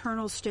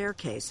internal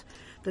staircase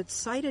that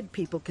sighted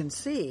people can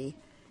see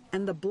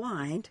and the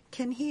blind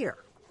can hear.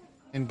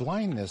 In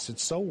blindness,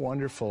 it's so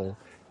wonderful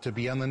to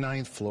be on the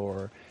 9th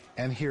floor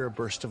and hear a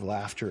burst of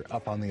laughter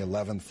up on the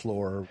 11th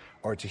floor,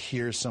 or to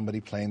hear somebody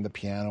playing the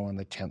piano on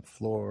the 10th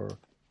floor.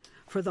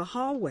 For the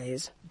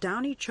hallways,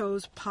 Downey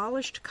chose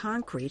polished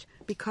concrete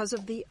because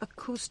of the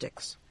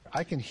acoustics.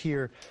 I can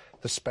hear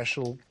the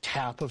special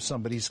tap of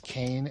somebody's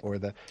cane or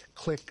the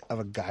click of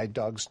a guide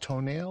dog's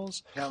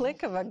toenails.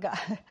 Click of a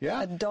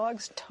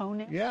dog's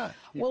toenail? Yeah.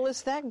 Well,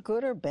 is that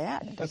good or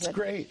bad? That's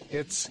great.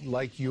 It's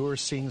like you're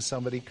seeing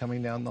somebody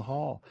coming down the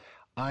hall.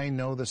 I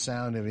know the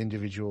sound of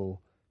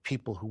individual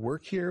people who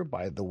work here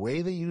by the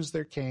way they use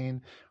their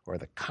cane or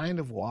the kind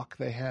of walk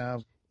they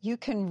have. You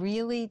can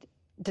really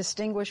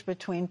distinguish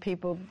between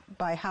people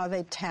by how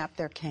they tap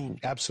their cane.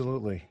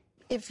 Absolutely.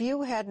 If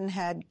you hadn't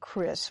had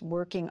Chris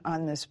working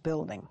on this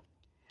building,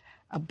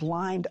 a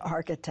blind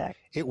architect,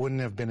 it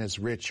wouldn't have been as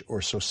rich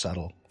or so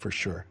subtle, for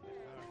sure.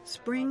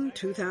 Spring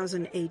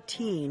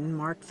 2018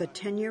 marked the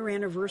 10-year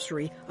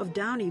anniversary of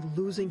Downey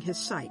losing his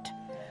sight.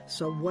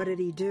 So what did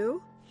he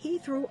do? He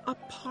threw a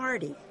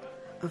party,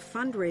 a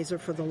fundraiser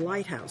for the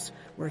Lighthouse,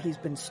 where he's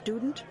been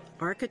student,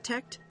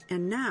 architect,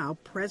 and now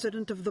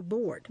president of the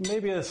board.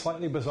 Maybe a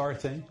slightly bizarre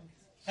thing,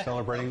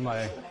 celebrating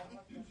my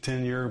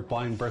 10-year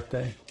blind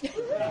birthday.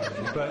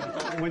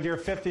 But when you're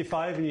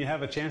 55 and you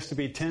have a chance to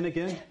be 10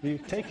 again, you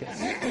take it.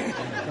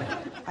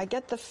 I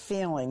get the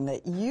feeling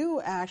that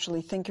you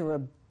actually think you're a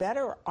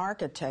better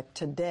architect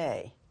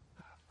today.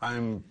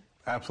 I'm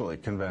absolutely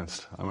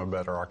convinced I'm a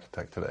better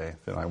architect today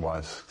than I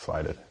was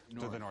sighted.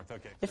 To the north,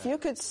 okay. If you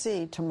could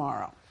see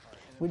tomorrow,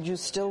 would you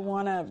still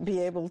want to be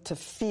able to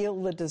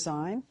feel the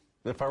design?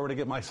 If I were to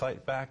get my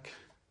sight back,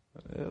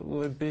 it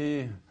would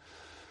be,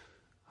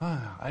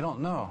 I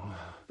don't know.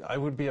 I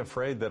would be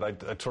afraid that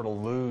I'd sort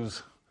of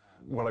lose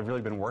what I've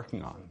really been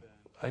working on.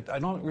 I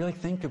don't really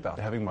think about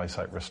having my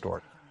sight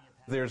restored.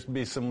 There's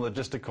be some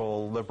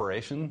logistical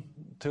liberation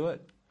to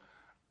it,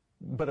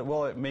 but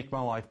will it make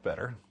my life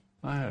better?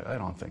 I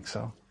don't think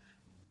so.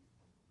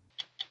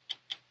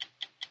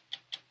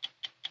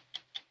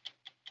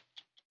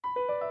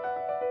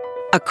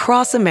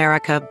 Across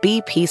America,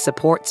 BP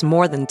supports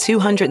more than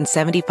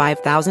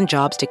 275,000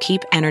 jobs to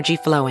keep energy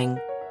flowing.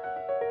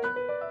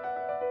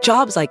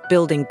 Jobs like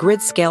building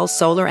grid-scale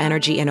solar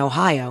energy in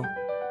Ohio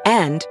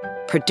and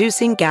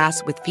producing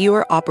gas with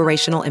fewer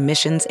operational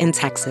emissions in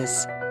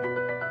Texas.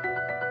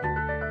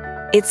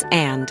 It's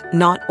and,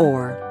 not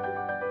or.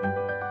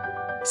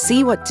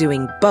 See what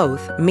doing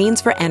both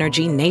means for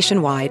energy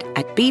nationwide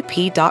at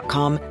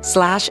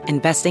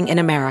bp.com/investing in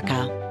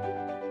America.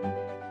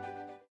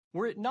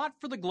 Were it not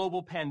for the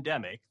global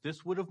pandemic,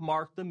 this would have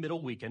marked the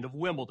middle weekend of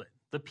Wimbledon,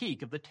 the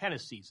peak of the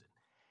tennis season.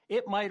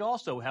 It might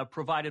also have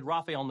provided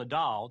Rafael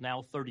Nadal,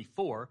 now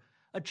 34,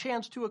 a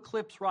chance to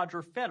eclipse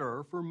Roger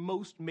Federer for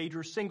most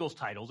major singles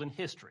titles in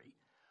history.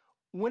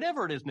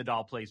 Whenever it is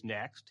Nadal plays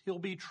next, he'll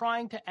be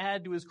trying to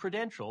add to his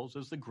credentials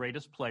as the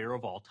greatest player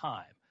of all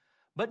time.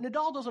 But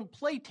Nadal doesn't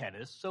play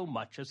tennis so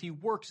much as he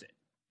works it,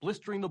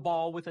 blistering the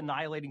ball with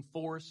annihilating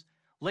force,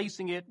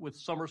 lacing it with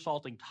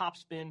somersaulting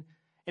topspin,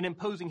 and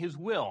imposing his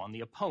will on the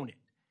opponent.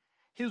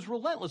 His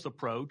relentless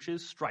approach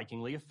is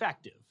strikingly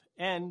effective,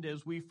 and,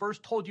 as we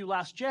first told you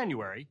last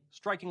January,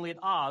 strikingly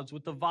at odds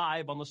with the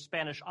vibe on the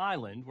Spanish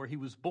island where he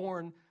was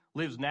born,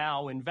 lives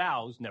now, and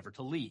vows never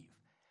to leave.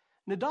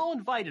 Nadal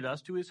invited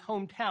us to his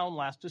hometown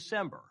last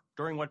December,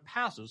 during what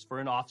passes for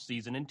an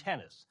off-season in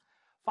tennis,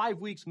 5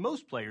 weeks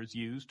most players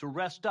use to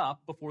rest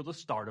up before the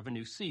start of a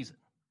new season.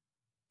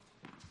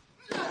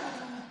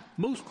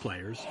 Most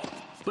players,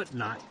 but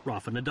not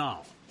Rafa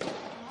Nadal.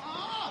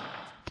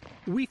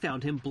 We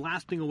found him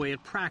blasting away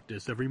at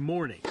practice every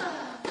morning,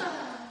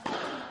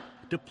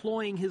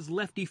 deploying his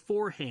lefty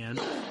forehand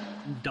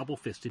and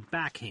double-fisted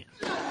backhand.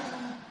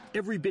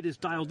 Every bit as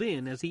dialed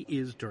in as he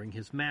is during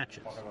his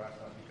matches.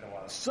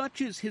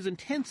 Such is his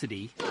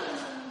intensity,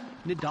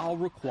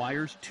 Nadal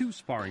requires 2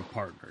 sparring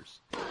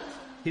partners.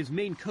 His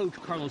main coach,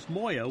 Carlos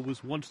Moya,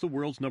 was once the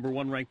world's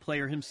 #1 ranked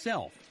player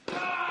himself.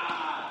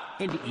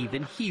 And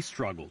even he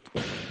struggled.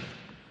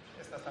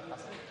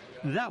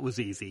 That was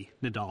easy,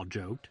 Nadal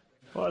joked.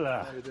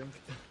 Hola.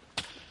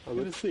 Good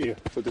to see you.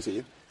 Good to see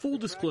you. Full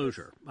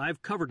disclosure,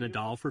 I've covered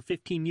Nadal for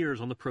 15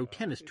 years on the Pro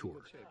Tennis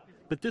Tour,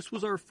 but this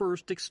was our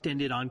first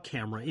extended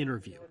on-camera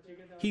interview.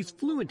 He's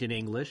fluent in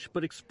English,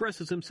 but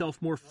expresses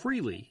himself more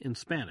freely in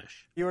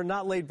Spanish. You are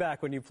not laid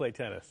back when you play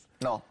tennis.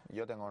 No.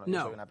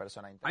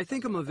 I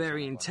think I'm a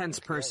very intense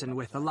person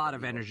with a lot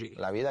of energy.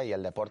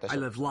 I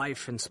live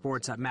life and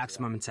sports at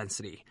maximum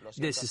intensity.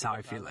 This is how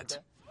I feel it.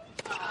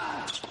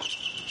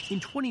 In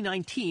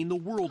 2019, the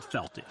world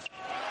felt it.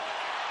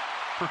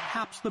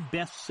 Perhaps the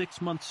best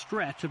 6-month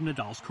stretch of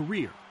Nadal's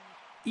career,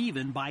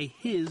 even by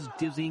his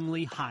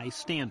dizzyingly high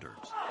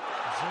standards.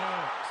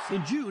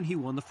 In June, he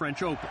won the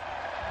French Open.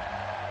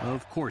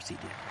 Of course he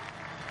did.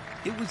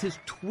 It was his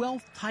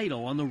 12th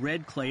title on the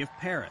red clay of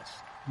Paris,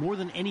 more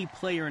than any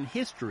player in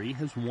history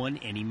has won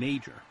any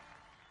major.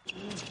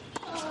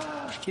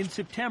 In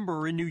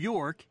September in New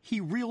York,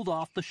 he reeled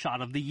off the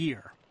shot of the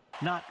year.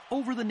 Not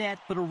over the net,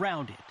 but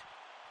around it.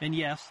 And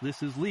yes,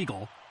 this is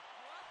legal.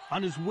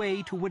 On his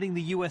way to winning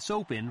the U.S.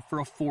 Open for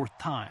a fourth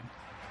time.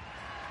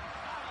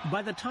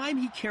 By the time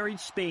he carried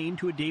Spain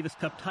to a Davis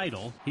Cup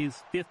title, his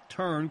fifth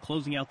turn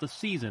closing out the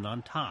season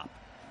on top.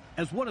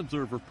 As one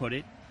observer put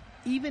it,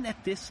 even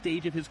at this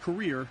stage of his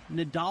career,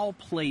 Nadal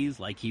plays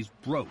like he's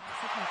broke.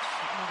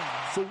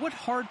 So what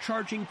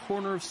hard-charging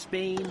corner of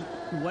Spain,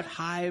 what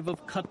hive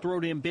of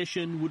cutthroat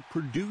ambition would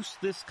produce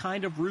this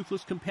kind of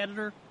ruthless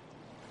competitor?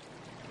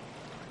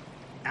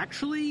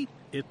 Actually,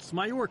 it's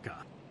Mallorca,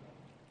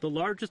 the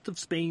largest of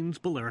Spain's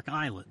Balearic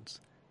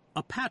Islands.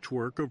 A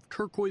patchwork of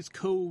turquoise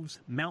coves,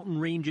 mountain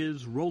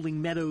ranges,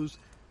 rolling meadows,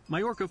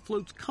 Mallorca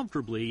floats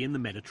comfortably in the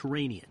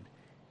Mediterranean.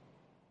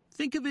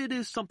 Think of it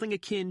as something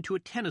akin to a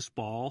tennis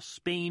ball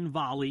Spain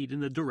volleyed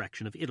in the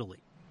direction of Italy.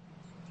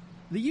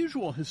 The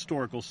usual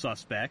historical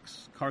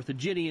suspects,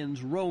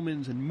 Carthaginians,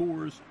 Romans, and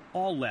Moors,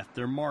 all left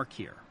their mark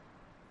here.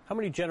 How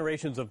many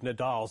generations of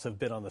Nadals have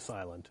been on this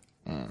island?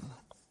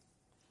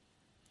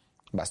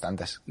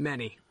 Bastantes.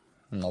 Many.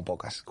 No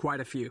pocas.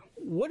 Quite a few.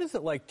 What is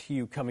it like to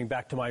you coming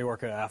back to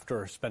Mallorca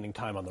after spending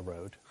time on the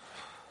road?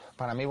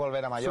 Para mí,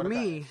 volver a Mallorca. For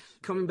me,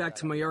 coming back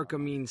to Mallorca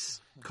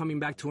means coming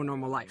back to a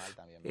normal life.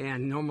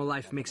 And normal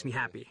life makes me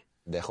happy.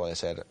 Dejo de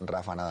ser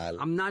Rafa Nadal.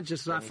 I'm not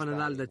just Rafa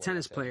Nadal, the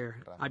tennis player.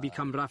 I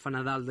become Rafa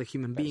Nadal, the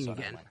human being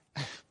again.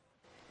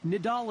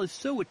 Nadal is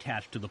so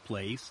attached to the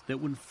place that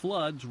when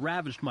floods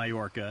ravaged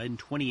Mallorca in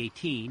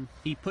 2018,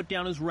 he put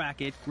down his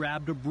racket,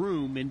 grabbed a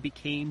broom, and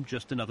became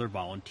just another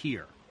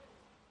volunteer.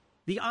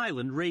 The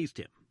island raised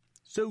him.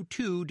 So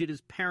too did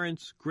his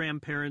parents,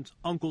 grandparents,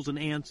 uncles, and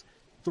aunts,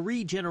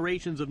 3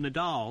 generations of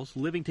Nadals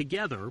living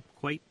together,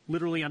 quite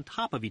literally on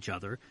top of each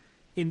other,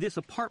 in this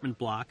apartment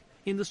block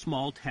in the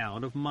small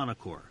town of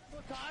Manacor.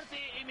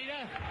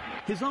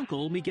 His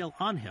uncle, Miguel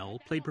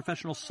Angel, played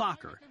professional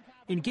soccer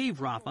and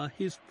gave Rafa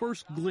his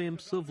first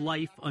glimpse of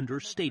life under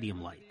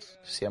stadium lights.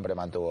 Siempre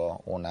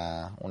mantuvo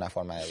una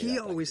forma de vida. He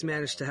always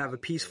managed to have a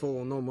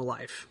peaceful, normal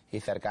life, y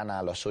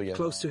cercana a los suyos,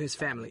 close to his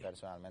family.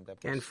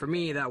 And for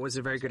me, that was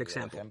a very good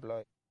example.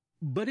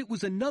 But it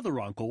was another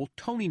uncle,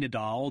 Tony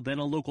Nadal, then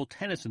a local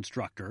tennis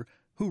instructor,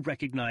 who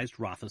recognized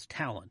Rafa's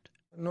talent.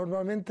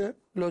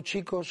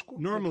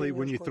 Normally,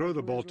 when you throw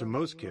the ball to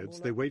most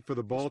kids, they wait for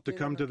the ball to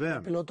come to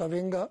them.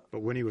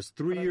 But when he was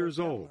 3 years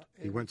old,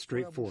 he went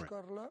straight for it.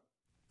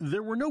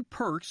 There were no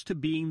perks to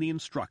being the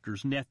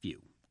instructor's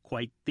nephew.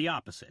 Quite the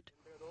opposite.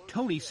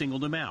 Tony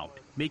singled him out,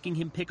 making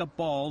him pick up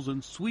balls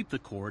and sweep the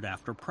court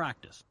after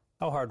practice.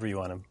 How hard were you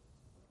on him?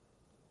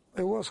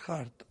 It was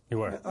hard. You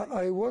were?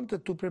 I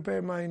wanted to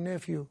prepare my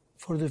nephew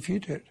for the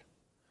future.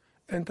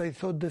 And I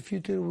thought the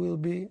future will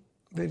be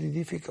very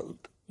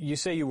difficult. You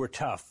say you were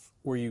tough.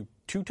 Were you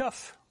too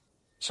tough?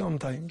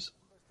 Sometimes.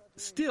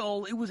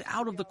 Still, it was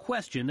out of the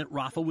question that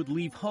Rafa would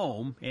leave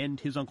home and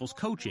his uncle's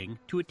coaching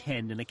to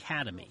attend an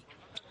academy.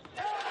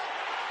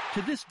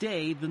 To this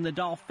day, the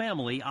Nadal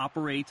family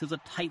operates as a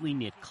tightly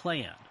knit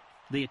clan.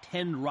 They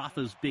attend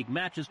Rafa's big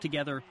matches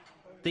together.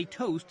 They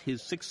toast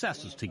his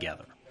successes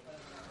together.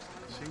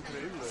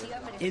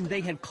 And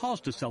they had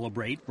cause to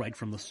celebrate right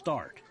from the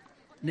start.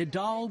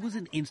 Nadal was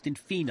an instant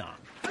phenom.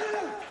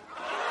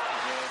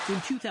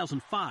 In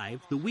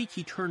 2005, the week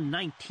he turned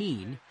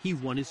 19, he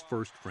won his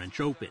first French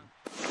Open.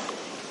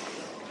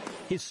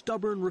 His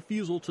stubborn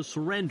refusal to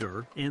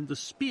surrender and the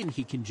spin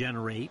he can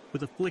generate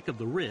with a flick of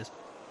the wrist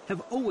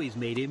have always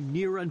made him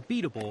near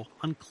unbeatable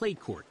on clay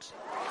courts.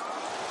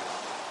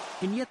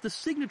 And yet the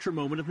signature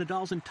moment of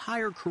Nadal's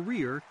entire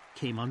career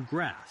came on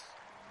grass.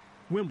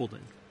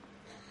 Wimbledon.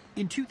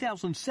 In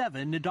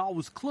 2007, Nadal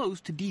was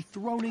close to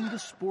dethroning the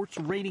sport's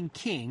reigning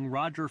king,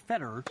 Roger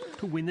Federer,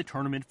 to win the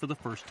tournament for the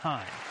first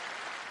time.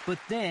 But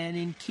then,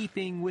 in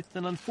keeping with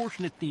an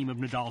unfortunate theme of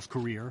Nadal's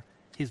career,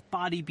 his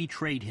body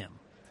betrayed him.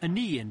 A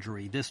knee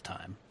injury this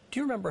time. Do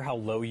you remember how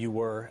low you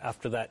were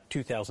after that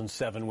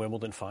 2007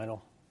 Wimbledon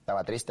final?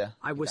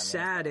 I was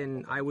sad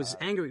and I was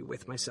angry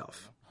with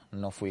myself.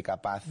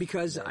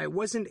 Because I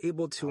wasn't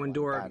able to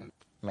endure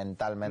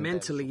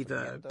mentally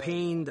the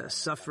pain, the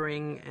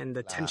suffering, and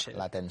the tension.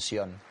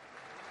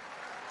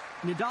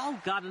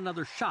 Nadal got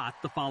another shot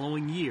the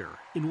following year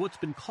in what's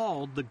been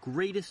called the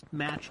greatest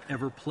match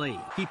ever played.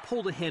 He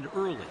pulled ahead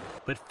early,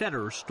 but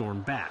Federer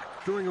stormed back.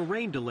 During a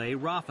rain delay,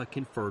 Rafa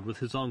conferred with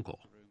his uncle.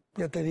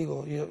 I'm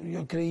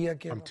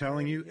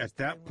telling you, at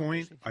that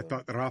point, I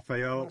thought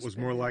Rafael was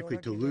more likely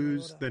to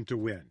lose than to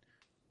win.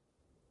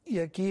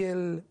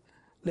 And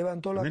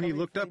then he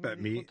looked up at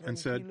me and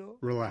said,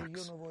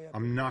 relax,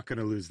 I'm not going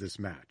to lose this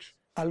match.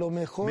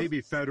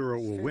 Maybe Federer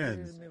will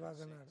win,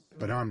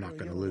 but I'm not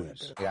going to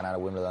lose.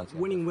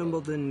 Winning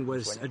Wimbledon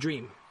was a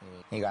dream.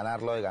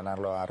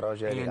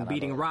 And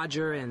beating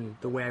Roger and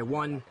the way I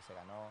won,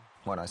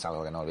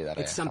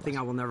 it's something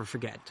I will never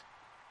forget.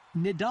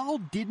 Nadal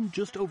didn't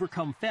just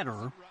overcome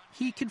Federer,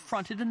 he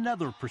confronted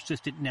another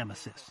persistent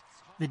nemesis,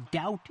 the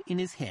doubt in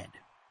his head.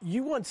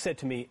 You once said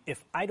to me,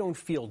 if I don't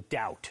feel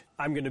doubt,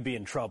 I'm going to be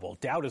in trouble.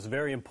 Doubt is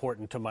very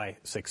important to my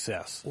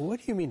success.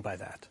 What do you mean by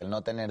that?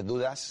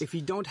 If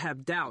you don't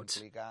have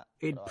doubt,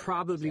 it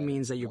probably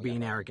means that you're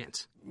being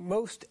arrogant.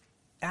 Most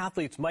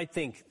athletes might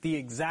think the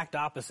exact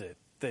opposite,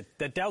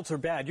 that doubts are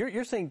bad.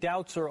 You're saying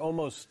doubts are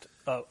almost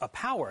a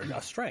power,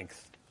 a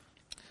strength.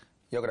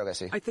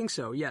 I think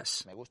so,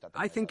 yes.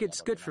 I think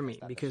it's good for me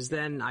because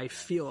then I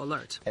feel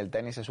alert.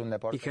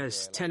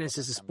 Because tennis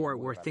is a sport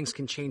where things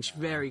can change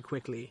very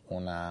quickly.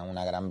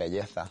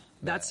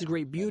 That's the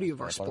great beauty of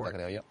our sport.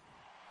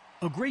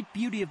 A great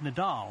beauty of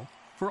Nadal,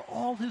 for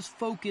all his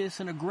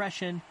focus and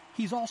aggression,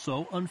 he's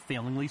also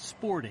unfailingly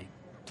sporting,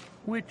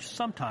 which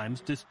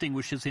sometimes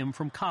distinguishes him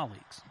from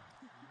colleagues.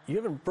 You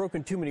haven't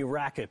broken too many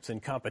rackets in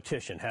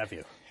competition, have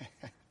you?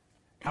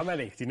 How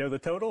many? Do you know the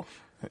total?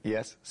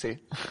 Yes, sí.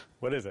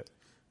 What is it?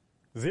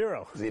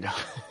 Zero.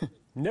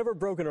 Never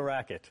broken a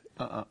racket.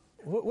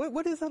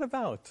 What is that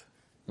about?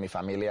 My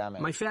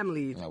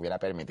family,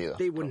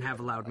 they wouldn't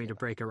have allowed me to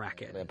break a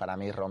racket.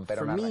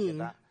 For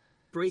me,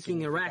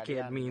 breaking a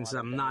racket means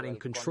I'm not in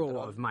control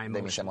of my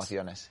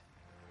emotions.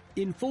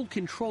 In full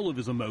control of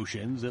his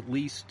emotions, at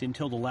least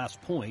until the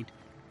last point,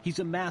 he's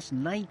amassed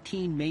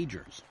 19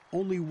 majors,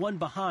 only one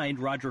behind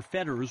Roger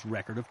Federer's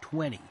record of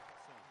 20.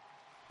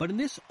 But in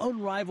this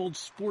unrivaled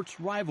sports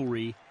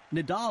rivalry,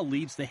 Nadal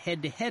leads the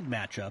head-to-head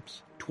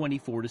matchups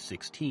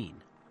 24-16.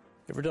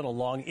 Ever done a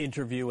long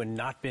interview and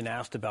not been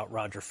asked about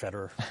Roger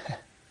Federer?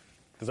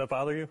 Does that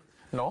bother you?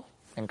 No,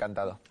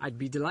 encantado. I'd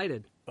be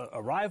delighted.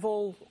 A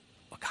rival,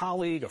 a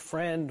colleague, a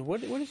friend?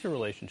 What is your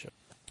relationship?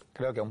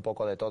 Creo que un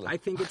poco de todo. I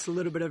think it's a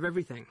little bit of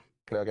everything.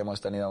 Creo que hemos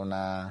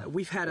tenido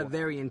We've had a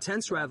very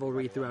intense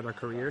rivalry throughout our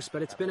careers,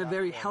 but it's been a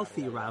very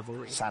healthy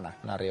rivalry. Sana,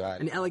 una rival.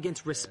 An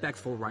elegant,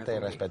 respectful rivalry.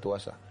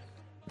 Respetuosa.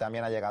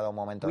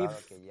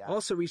 We've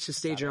also reached a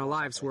stage in our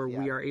lives where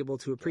we are able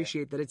to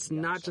appreciate that it's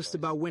not just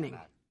about winning.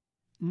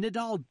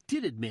 Nadal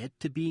did admit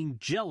to being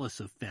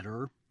jealous of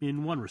Federer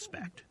in one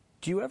respect.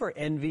 Do you ever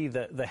envy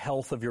the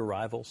health of your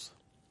rivals?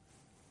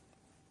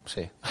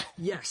 Sí.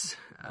 Yes,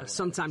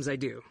 sometimes I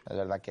do.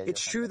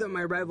 It's true that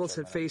my rivals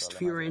have faced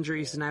fewer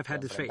injuries than I've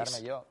had to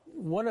face.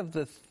 One of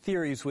the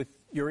theories with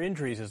your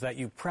injuries is that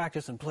you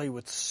practice and play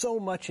with so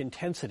much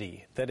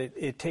intensity that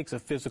it takes a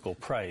physical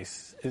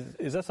price.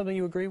 Is that something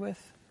you agree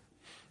with?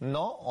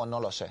 No o no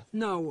lo sé.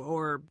 No,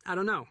 or I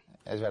don't know.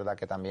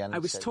 I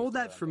was told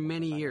that for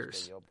many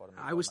years.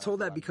 I was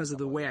told that because of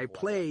the way I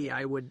play,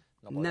 I would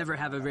never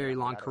have a very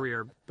long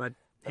career. But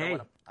hey,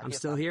 I'm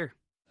still here.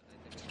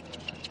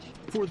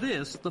 For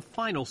this, the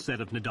final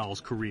set of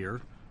Nadal's career,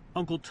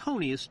 Uncle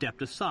Tony has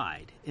stepped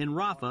aside, and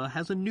Rafa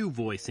has a new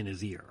voice in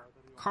his ear.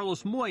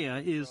 Carlos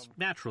Moya is,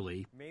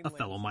 naturally, a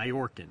fellow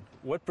Mallorcan.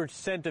 What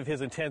percent of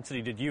his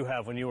intensity did you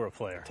have when you were a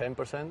player?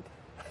 10%.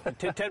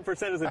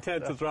 10% as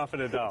intense as Rafa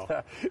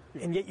Nadal.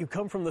 And yet you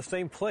come from the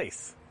same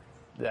place.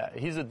 Yeah,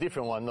 he's a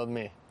different one, not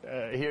me.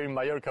 Here in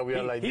Mallorca, we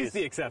are like this. He's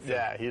the exception.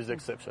 Yeah, he's the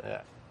exception,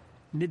 yeah.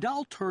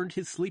 Nadal turned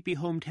his sleepy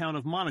hometown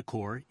of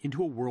Manacor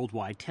into a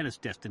worldwide tennis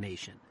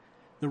destination.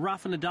 The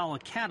Rafa Nadal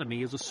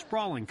Academy is a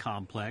sprawling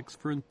complex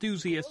for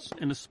enthusiasts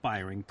and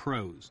aspiring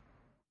pros.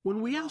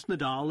 When we asked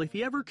Nadal if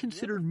he ever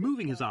considered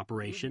moving his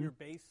operation,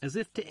 as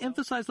if to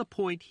emphasize the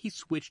point, he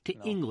switched to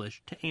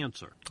English to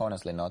answer.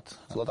 Honestly, not.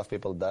 A lot of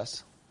people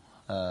does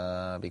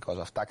because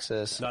of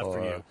taxes. Not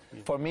for you.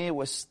 For me, it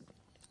was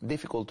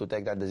difficult to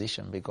take that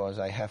decision because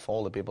I have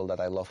all the people that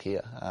I love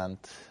here, and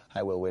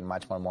I will win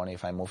much more money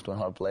if I move to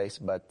another place.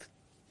 But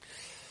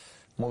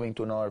moving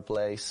to another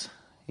place,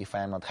 if I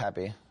am not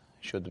happy,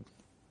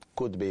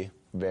 could be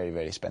very,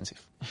 very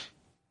expensive.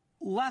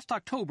 Last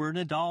October,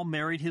 Nadal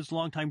married his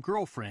longtime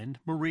girlfriend,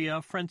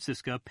 Maria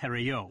Francisca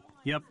Perello.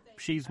 Yep,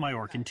 she's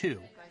Mallorcan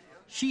too.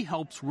 She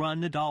helps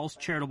run Nadal's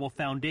charitable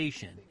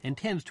foundation and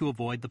tends to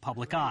avoid the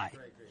public eye.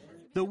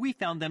 Though we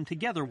found them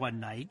together one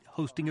night,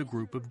 hosting a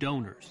group of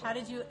donors. How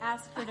did you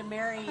ask her to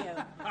marry you?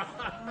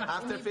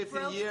 After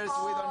 15 years,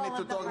 we don't need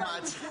to talk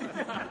much.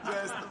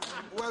 Just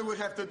what we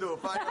have to do.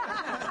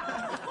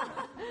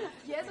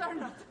 Yes or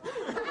no?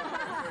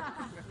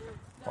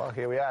 Well,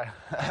 here we are.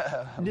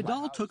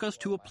 Nadal took us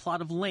to a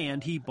plot of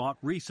land he bought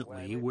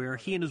recently where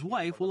he and his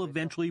wife will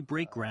eventually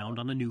break ground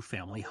on a new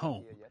family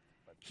home.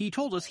 He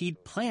told us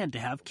he'd planned to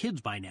have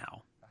kids by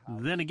now.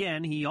 Then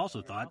again, he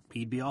also thought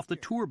he'd be off the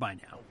tour by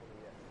now.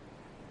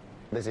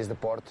 This is the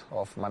port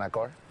of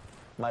Manacor.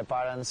 My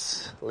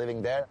parents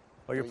living there.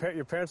 Oh, your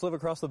parents live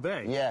across the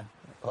bay? Yeah,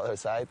 other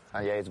side.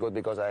 And yeah, it's good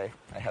because I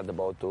have the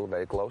boat too,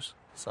 very close.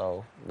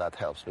 So that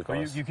helps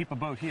because... Oh, you keep a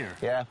boat here?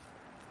 Yeah.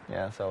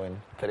 Yeah, so in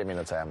 30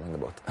 minutes I am in the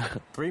boat.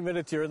 3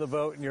 minutes you're in the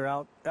boat and you're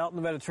out in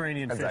the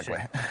Mediterranean fishing.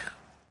 Exactly.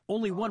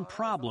 Only one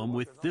problem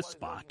with this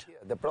spot.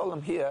 The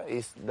problem here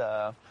is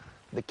the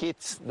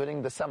kids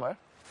during the summer.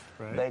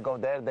 Right. They go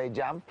there, they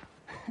jump.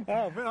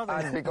 Oh,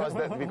 and because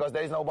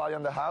there is nobody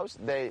in the house,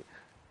 they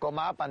come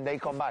up and they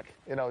come back.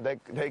 You know,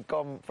 they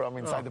come from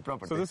inside the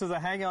property. So this is a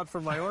hangout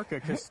for Mallorca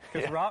because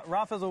yeah.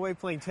 Rafa's away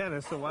playing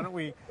tennis, so why don't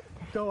we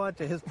go out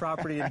to his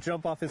property and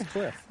jump off his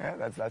cliff?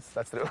 Yeah,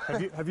 that's true.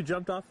 Have you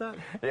jumped off that?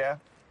 Yeah.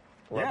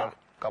 Yeah.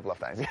 couple of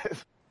times,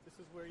 yes.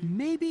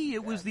 Maybe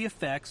it was the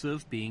effects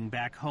of being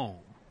back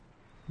home.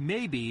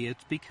 Maybe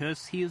it's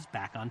because he is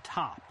back on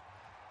top.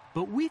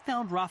 But we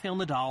found Rafael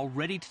Nadal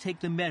ready to take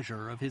the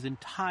measure of his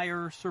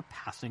entire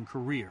surpassing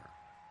career.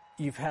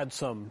 You've had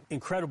some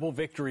incredible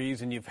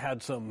victories and you've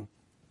had some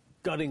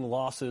gutting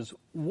losses.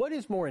 What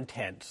is more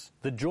intense,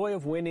 the joy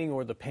of winning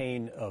or the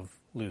pain of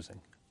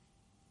losing?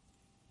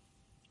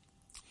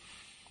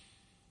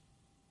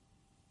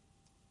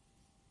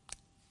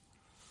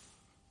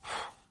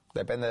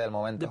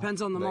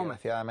 Depends on the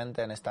moment.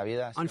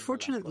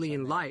 Unfortunately,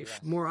 in life,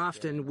 more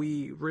often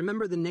we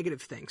remember the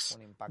negative things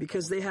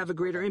because they have a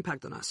greater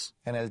impact on us.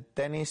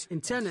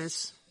 In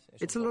tennis,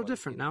 it's a little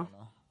different now.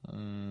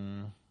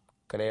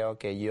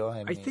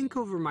 I think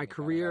over my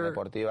career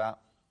that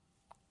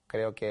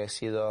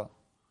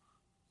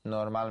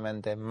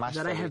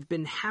I have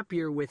been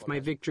happier with my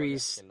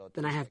victories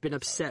than I have been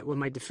upset with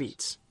my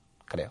defeats.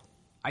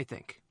 I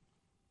think.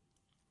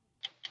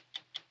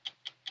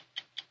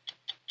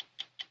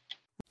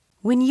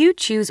 When you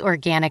choose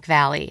Organic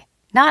Valley,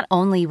 not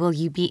only will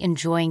you be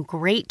enjoying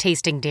great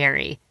tasting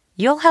dairy,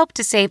 you'll help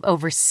to save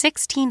over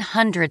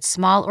 1,600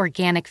 small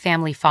organic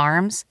family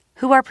farms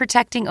who are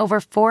protecting over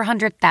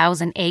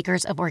 400,000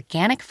 acres of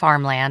organic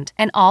farmland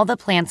and all the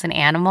plants and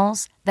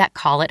animals that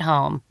call it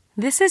home.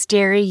 This is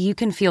dairy you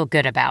can feel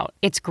good about.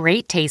 It's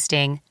great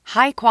tasting,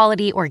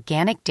 high-quality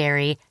organic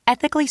dairy,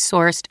 ethically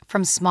sourced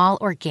from small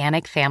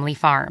organic family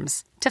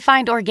farms. To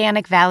find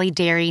Organic Valley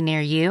Dairy near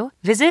you,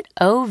 visit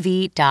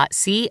ov.coop.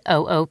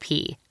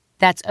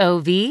 That's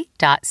ov.coop.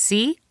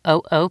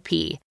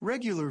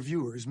 Regular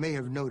viewers may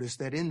have noticed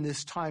that in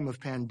this time of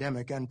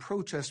pandemic and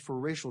protest for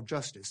racial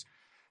justice,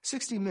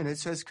 60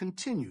 Minutes has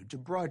continued to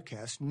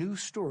broadcast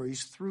news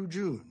stories through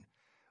June.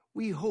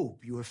 We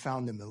hope you have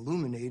found them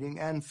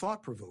illuminating and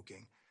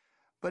thought-provoking.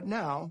 But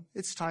now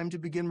it's time to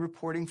begin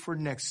reporting for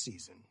next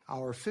season,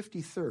 our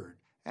 53rd,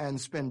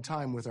 and spend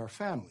time with our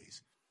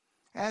families.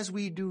 As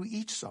we do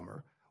each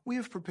summer, we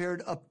have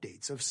prepared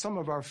updates of some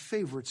of our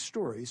favorite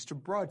stories to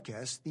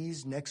broadcast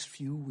these next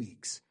few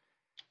weeks.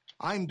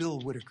 I'm Bill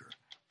Whitaker.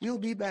 We'll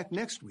be back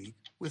next week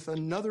with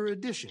another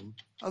edition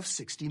of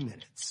 60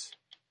 Minutes.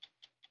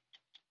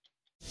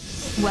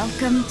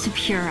 Welcome to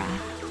Pura,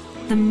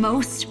 the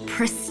most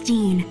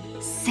pristine,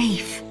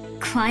 safe,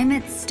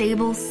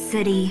 climate-stable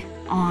city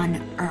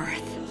on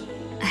Earth.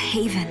 A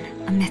haven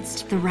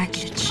amidst the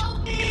wreckage.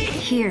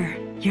 Here,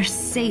 you're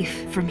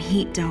safe from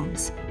heat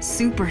domes,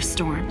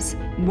 superstorms,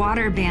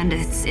 water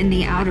bandits in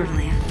the outer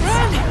lands.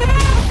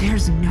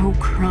 There's no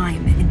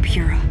crime in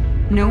Pura,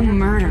 no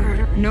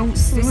murder, no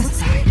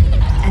suicide,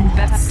 and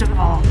best of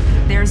all,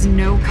 there's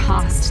no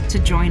cost to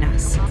join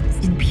us.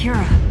 In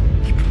Pura,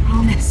 we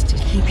promise to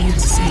keep you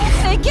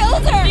safe. They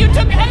killed her! You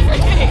took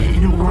everything!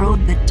 In a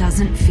world that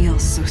doesn't feel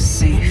so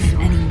safe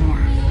anymore,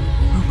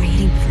 we're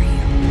waiting for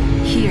you,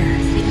 here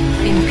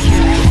in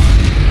Pura.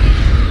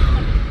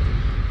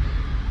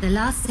 The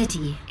Last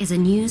City is a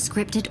new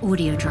scripted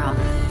audio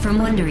drama from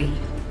Wondery.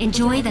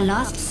 Enjoy The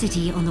Last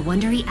City on the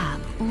Wondery app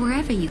or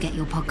wherever you get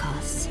your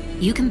podcasts.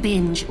 You can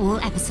binge all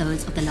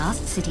episodes of The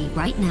Last City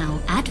right now,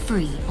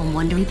 ad-free on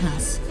Wondery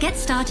Plus. Get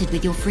started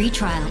with your free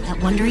trial at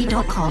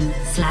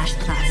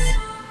Wondery.com/plus.